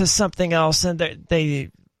name to something else, and they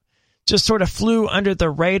just sort of flew under the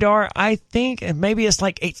radar. I think, and maybe it's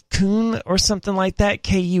like 8kun or something like that,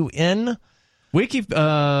 KUN.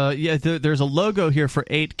 There's a logo here for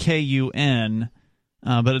 8KUN,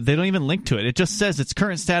 but they don't even link to it. It just says its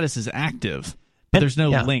current status is active, but there's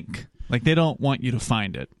no link. Like, they don't want you to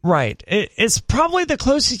find it. Right. It's probably the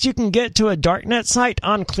closest you can get to a darknet site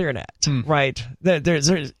on ClearNet, right?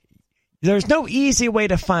 There's no easy way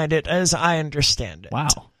to find it, as I understand it. Wow.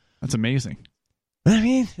 That's amazing. I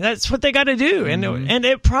mean, that's what they got to do, and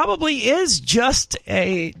it probably is just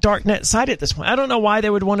a darknet site at this point. I don't know why they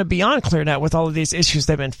would want to be on ClearNet with all of these issues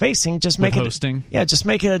they've been facing. Just make it hosting. Yeah, just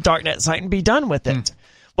make it a darknet site and be done with it.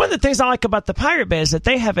 One of the things I like about the Pirate Bay is that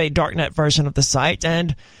they have a darknet version of the site,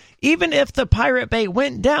 and even if the Pirate Bay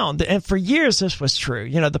went down, and for years this was true,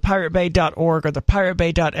 the piratebay.org or the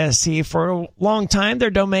piratebay.sc, for a long time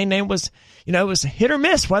their domain name was, it was hit or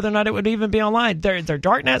miss whether or not it would even be online. Their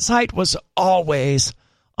darknet site was always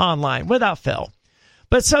online, without fail.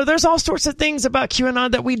 But so there's all sorts of things about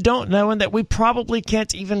QAnon that we don't know and that we probably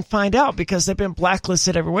can't even find out because they've been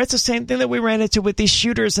blacklisted everywhere. It's the same thing that we ran into with these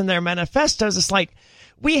shooters and their manifestos. It's like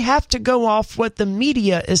we have to go off what the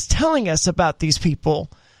media is telling us about these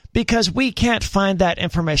people, because we can't find that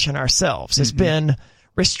information ourselves. It's been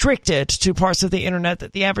restricted to parts of the internet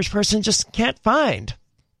that the average person just can't find.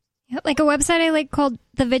 Like a website I like called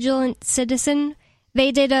The Vigilant Citizen.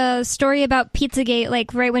 They did a story about Pizzagate,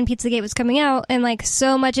 like right when Pizzagate was coming out, and like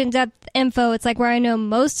so much in-depth info. It's like where I know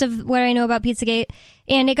most of what I know about Pizzagate.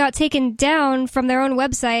 And it got taken down from their own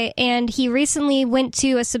website, and he recently went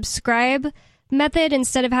to a subscribe method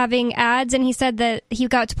instead of having ads, and he said that he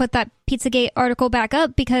got to put that Pizzagate article back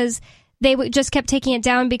up because they just kept taking it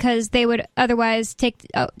down because they would otherwise take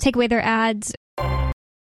away their ads.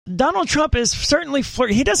 Donald Trump is certainly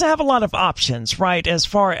he doesn't have a lot of options, right, as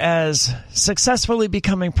far as successfully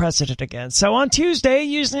becoming president again. So on Tuesday,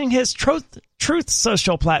 using his Truth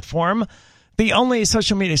Social platform, the only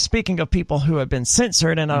social media, speaking of people who have been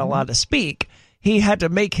censored and not allowed to speak, he had to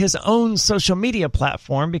make his own social media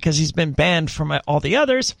platform because he's been banned from all the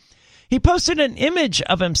others. He posted an image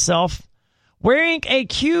of himself wearing a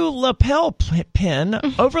Q lapel pin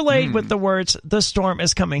overlaid with the words, "The storm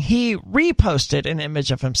is coming." He reposted an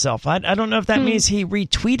image of himself. I don't know if that means he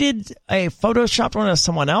retweeted a photoshopped one of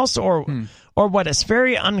someone else or what. It's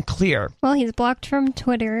very unclear. Well, he's blocked from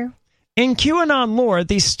Twitter. In QAnon lore,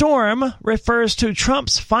 the storm refers to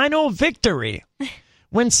Trump's final victory,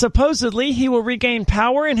 when supposedly he will regain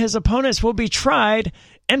power and his opponents will be tried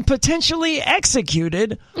and potentially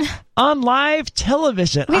executed on live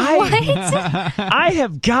television. Wait, what? I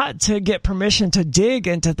have got to get permission to dig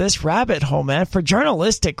into this rabbit hole, man, for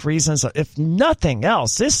journalistic reasons. If nothing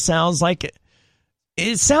else, this sounds like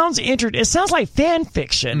it sounds like fan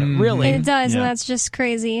fiction, really. It does, and that's just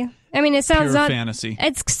crazy. I mean, it sounds pure fantasy.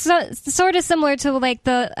 It's sort of similar to like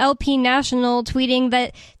the LP National tweeting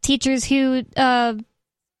that teachers who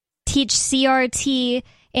teach CRT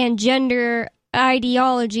and gender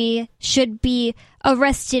ideology should be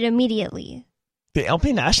arrested immediately. The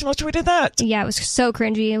LP National tweeted that? Yeah, it was so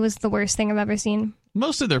cringy. It was the worst thing I've ever seen.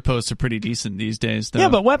 Most of their posts are pretty decent these days, though. Yeah,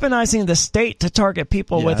 but weaponizing the state to target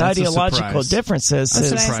people with ideological differences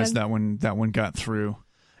I'm surprised that one got through.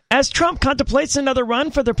 As Trump contemplates another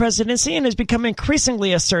run for the presidency and has become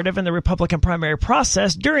increasingly assertive in the Republican primary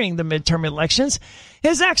process during the midterm elections,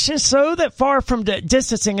 his actions show that far from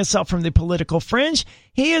distancing himself from the political fringe,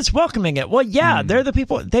 he is welcoming it. Well, yeah, they're the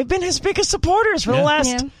people. They've been his biggest supporters for the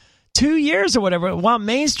last 2 years or whatever, while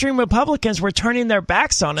mainstream Republicans were turning their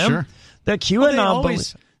backs on him. Sure. The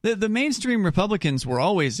QAnon the mainstream Republicans were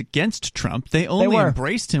always against Trump. They only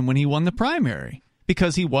embraced him when he won the primary.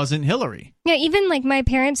 Because he wasn't Hillary. Yeah, even like my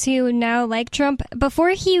parents who now like Trump,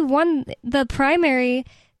 before he won the primary,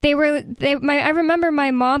 I remember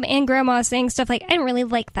my mom and grandma saying stuff like, I don't really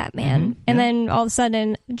like that man. And then all of a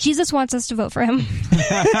sudden, Jesus wants us to vote for him.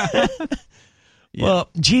 Well,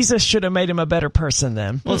 Jesus should have made him a better person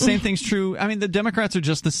then. Well, the same thing's true. I mean, the Democrats are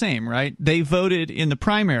just the same, right? They voted in the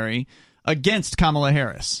primary against Kamala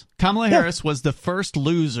Harris. Kamala Harris was the first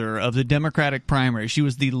loser of the Democratic primary. She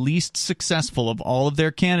was the least successful of all of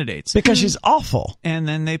their candidates. Because she's awful. And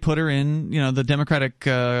then they put her in, the Democratic,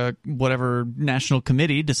 whatever, national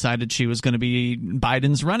committee decided she was going to be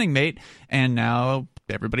Biden's running mate. And now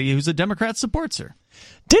everybody who's a Democrat supports her.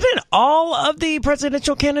 Didn't all of the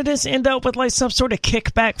presidential candidates end up with like some sort of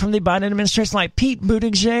kickback from the Biden administration? Like Pete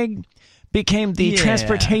Buttigieg became the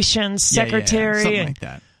transportation secretary. Something like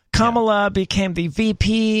that. Kamala became the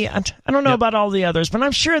VP. I don't know about all the others, but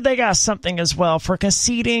I'm sure they got something as well for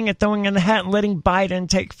conceding and throwing in the hat and letting Biden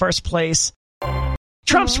take first place.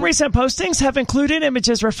 Trump's recent postings have included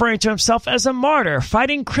images referring to himself as a martyr,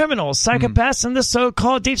 fighting criminals, psychopaths, and the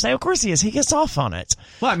so-called deep state. Of course he is. He gets off on it.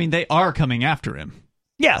 Well, I mean, they are coming after him.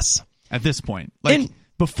 Yes. At this point.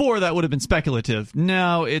 Before that would have been speculative.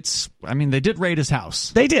 No, they did raid his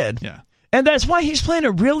house. They did. Yeah. And that's why he's playing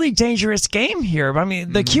a really dangerous game here. I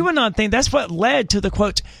mean, the QAnon thing, that's what led to the,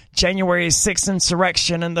 quote, January 6th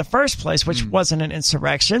insurrection in the first place, which wasn't an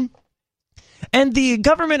insurrection. And the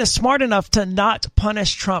government is smart enough to not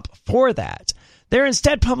punish Trump for that. They're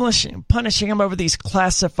instead punishing him over these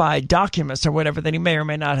classified documents or whatever that he may or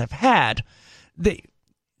may not have had.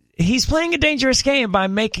 He's playing a dangerous game by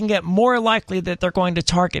making it more likely that they're going to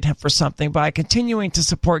target him for something by continuing to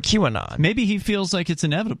support QAnon. Maybe he feels like it's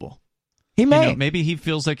inevitable. He may. Maybe he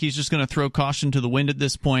feels like he's just going to throw caution to the wind at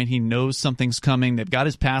this point. He knows something's coming. They've got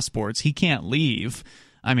his passports. He can't leave.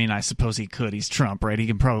 I mean, I suppose he could. He's Trump, right? He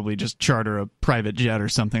can probably just charter a private jet or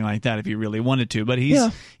something like that if he really wanted to. But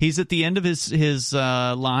he's at the end of his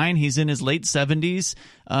line. He's in his late 70s.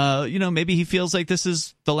 Maybe he feels like this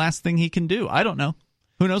is the last thing he can do. I don't know.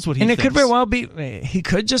 Who knows what he thinks. And it could very well be he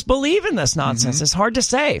could just believe in this nonsense. It's hard to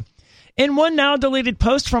say. In one now deleted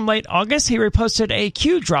post from late August, he reposted a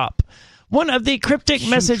Q drop. One of the cryptic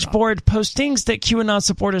message board postings that QAnon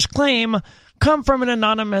supporters claim come from an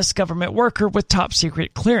anonymous government worker with top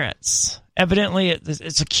secret clearance. Evidently,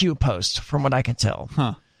 it's a Q post, from what I can tell.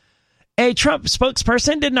 A Trump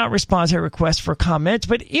spokesperson did not respond to a request for comment,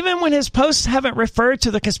 but even when his posts haven't referred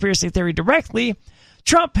to the conspiracy theory directly,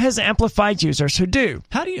 Trump has amplified users who do.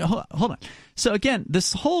 How do you... Hold on. So again,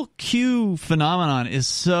 this whole Q phenomenon is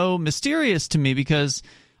so mysterious to me because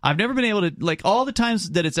I've never been able to, like, all the times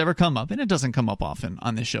that it's ever come up, and it doesn't come up often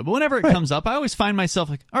on this show, but whenever it comes up, I always find myself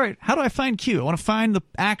like, all right, how do I find Q? I want to find the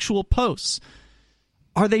actual posts.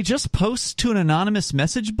 Are they just posts to an anonymous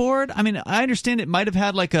message board? I mean, I understand it might have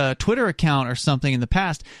had like a Twitter account or something in the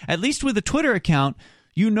past. At least with a Twitter account,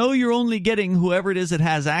 you're only getting whoever it is that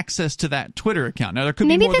has access to that Twitter account. Now, there could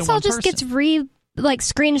be more than one person. Maybe this all just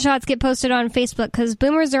gets screenshots get posted on Facebook because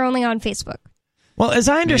boomers are only on Facebook. Well, as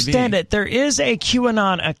I understand it, there is a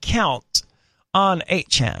QAnon account on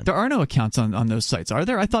 8chan. There are no accounts on those sites, are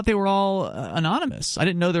there? I thought they were all anonymous. I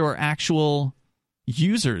didn't know there were actual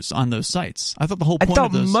users on those sites. I thought the whole point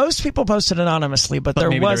of those... most people posted anonymously, but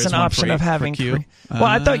there was an option of having... Q.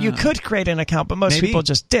 I thought you could create an account, but most people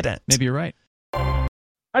just didn't. Maybe you're right.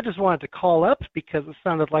 I just wanted to call up because it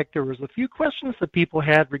sounded like there was a few questions that people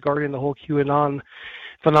had regarding the whole QAnon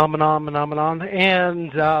phenomenon.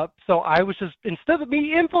 And so I was just, instead of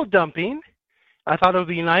me info dumping, I thought it would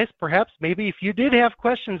be nice, perhaps, maybe if you did have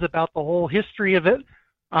questions about the whole history of it,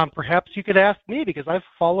 perhaps you could ask me because I've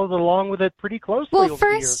followed along with it pretty closely. Well, over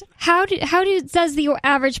first, the years. does the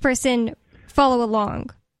average person follow along?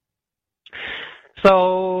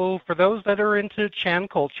 So, for those that are into Chan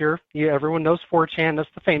culture, everyone knows 4chan. That's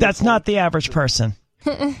the famous. That's not the average person.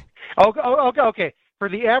 Okay. For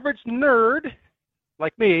the average nerd,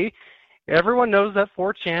 like me, everyone knows that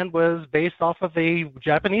 4chan was based off of a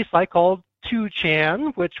Japanese site called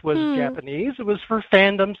 2chan, which was Japanese. It was for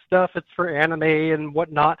fandom stuff. It's for anime and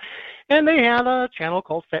whatnot. And they had a channel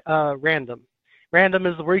called Random. Random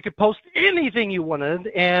is where you could post anything you wanted.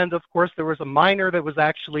 And, of course, there was a miner that was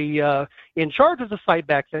actually in charge of the site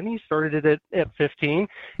back then. He started it at 15,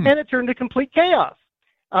 and it turned to complete chaos.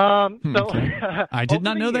 I did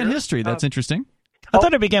not know that history. That's interesting. I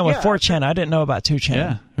thought it began with 4chan. I didn't know about 2chan.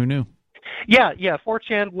 Yeah, who knew? Yeah.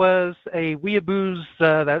 4chan was a weeaboo's,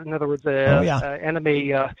 in other words, anime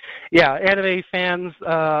fans'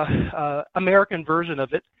 American version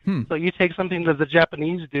of it. So you take something that the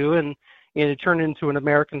Japanese do and it turned into an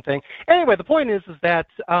American thing. Anyway, the point is that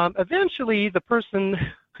eventually the person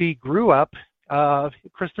who grew up,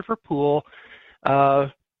 Christopher Poole,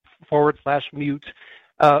 /Moot.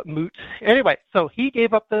 Anyway, so he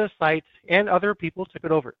gave up the site and other people took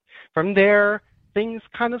it over. From there, things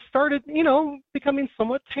kind of started, becoming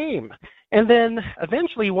somewhat tame. And then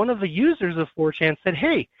eventually one of the users of 4chan said,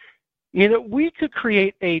 hey, we could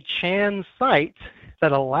create a Chan site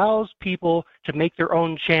that allows people to make their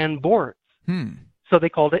own Chan boards. So they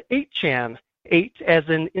called it 8chan, 8 as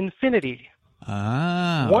in infinity.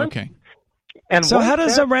 Okay. And so how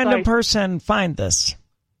does a random person find this?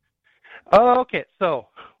 Okay, so,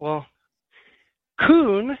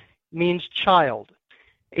 Kun means child.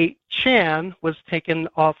 8chan was taken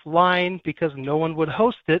offline because no one would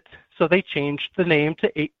host it, so they changed the name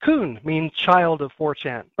to 8kun, means child of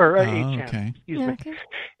 4chan, or 8chan, excuse me.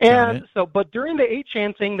 And so, but during the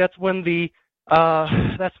 8chan thing, that's when a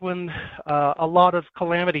lot of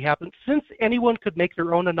calamity happened. Since anyone could make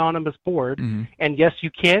their own anonymous board, and yes, you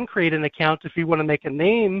can create an account if you want to make a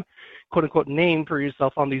name, quote-unquote name for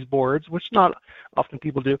yourself on these boards, which not often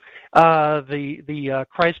people do. The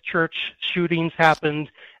Christchurch shootings happened.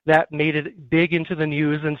 That made it big into the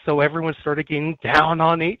news, and so everyone started getting down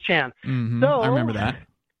on 8chan. So, I remember that.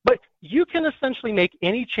 But you can essentially make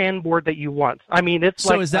any Chan board that you want. I mean, it's so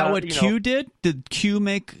like... So is that what Q did? Did Q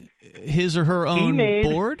make his or her own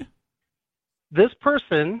board? This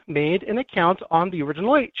person made an account on the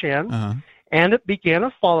original 8chan, and it began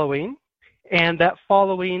a following, and that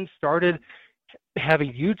following started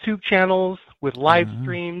having YouTube channels with live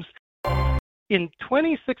streams. In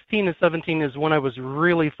 2016 and 17 is when I was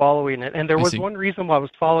really following it, and there was one reason why I was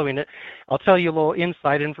following it. I'll tell you a little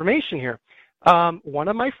inside information here. One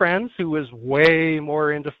of my friends, who was way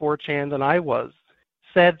more into 4chan than I was,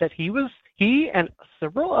 said that he and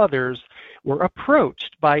several others were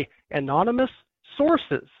approached by anonymous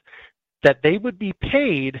sources that they would be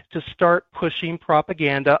paid to start pushing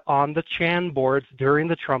propaganda on the Chan boards during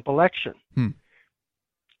the Trump election.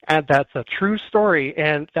 And that's a true story,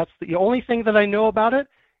 and that's the only thing that I know about it.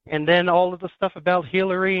 And then all of the stuff about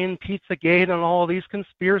Hillary and Pizzagate and all these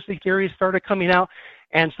conspiracy theories started coming out.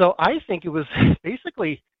 And so I think it was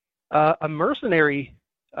basically a mercenary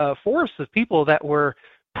force of people that were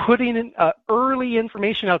putting in, early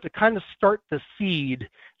information out to kind of start the seed,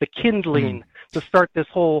 the kindling, to start this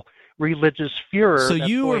whole religious furor. So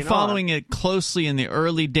you were following it closely in the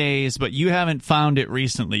early days, but you haven't found it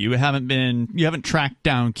recently. You haven't tracked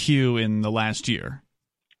down Q in the last year.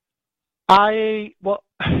 That's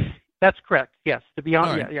correct. Yes, to be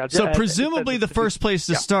honest. Right. Yeah. So presumably the first place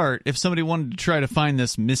to start, if somebody wanted to try to find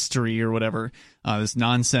this mystery or whatever, this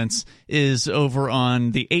nonsense, is over on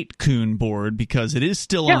the 8kun board, because it is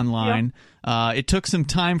still online. Yeah. It took some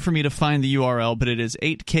time for me to find the URL, but it is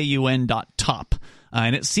 8kun.top.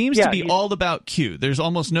 And it seems to be all about Q. There's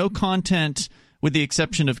almost no content with the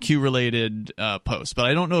exception of Q-related posts. But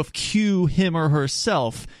I don't know if Q, him or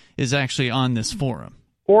herself, is actually on this forum.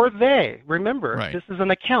 Or they. Remember, This is an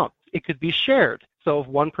account. It could be shared. So if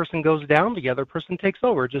one person goes down, the other person takes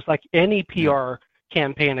over, just like any PR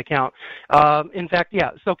campaign account. In fact,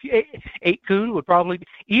 so 8kun would probably be,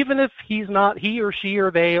 even if he or she or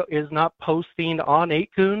they is not posting on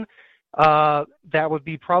 8kun, that would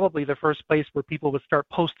be probably the first place where people would start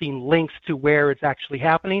posting links to where it's actually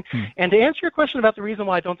happening. And to answer your question about the reason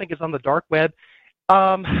why I don't think it's on the dark web,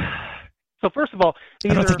 So first of all,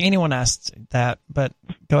 I don't think anyone asked that, but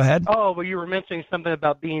go ahead. Oh, well, you were mentioning something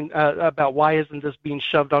about being about why isn't this being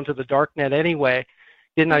shoved onto the darknet anyway?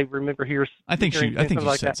 Didn't I remember here? I think you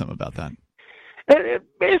like said something about that.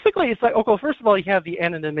 Basically, it's like, okay, well, first of all, you have the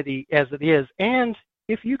anonymity as it is, and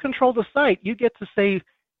if you control the site, you get to say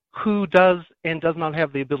who does and does not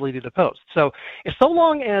have the ability to post. So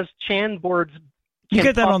long as Chan boards, you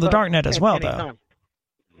get that on the darknet as well, though.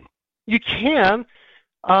 You can.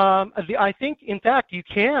 I think, in fact, you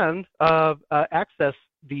can access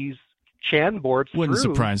these Chan boards. Wouldn't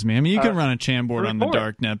surprise me. I mean, you can run a Chan board on the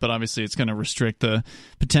darknet, but obviously it's going to restrict the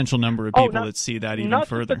potential number of people that see that even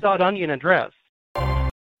further. Not the .onion address.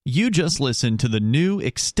 You just listened to the new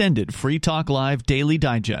extended Free Talk Live Daily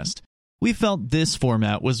Digest. We felt this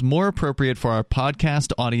format was more appropriate for our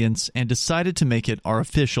podcast audience and decided to make it our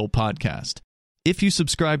official podcast. If you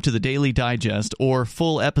subscribe to the Daily Digest or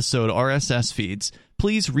full episode RSS feeds,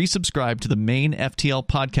 please resubscribe to the main FTL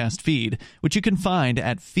podcast feed, which you can find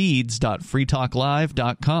at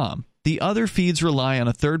feeds.freetalklive.com. The other feeds rely on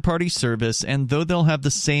a third-party service, and though they'll have the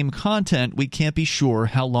same content, we can't be sure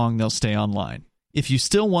how long they'll stay online. If you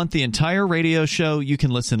still want the entire radio show, you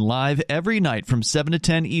can listen live every night from 7 to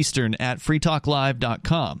 10 Eastern at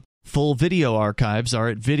freetalklive.com. Full video archives are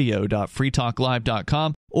at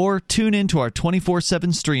video.freetalklive.com, or tune into our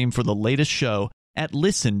 24/7 stream for the latest show at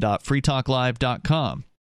listen.freetalklive.com.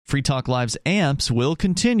 Free Talk Live's amps will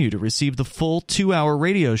continue to receive the full 2-hour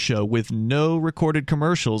radio show with no recorded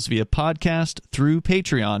commercials via podcast through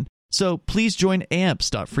Patreon, so please join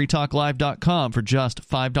amps.freetalklive.com for just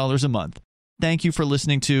 $5 a month. Thank you for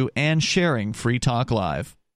listening to and sharing Free Talk Live.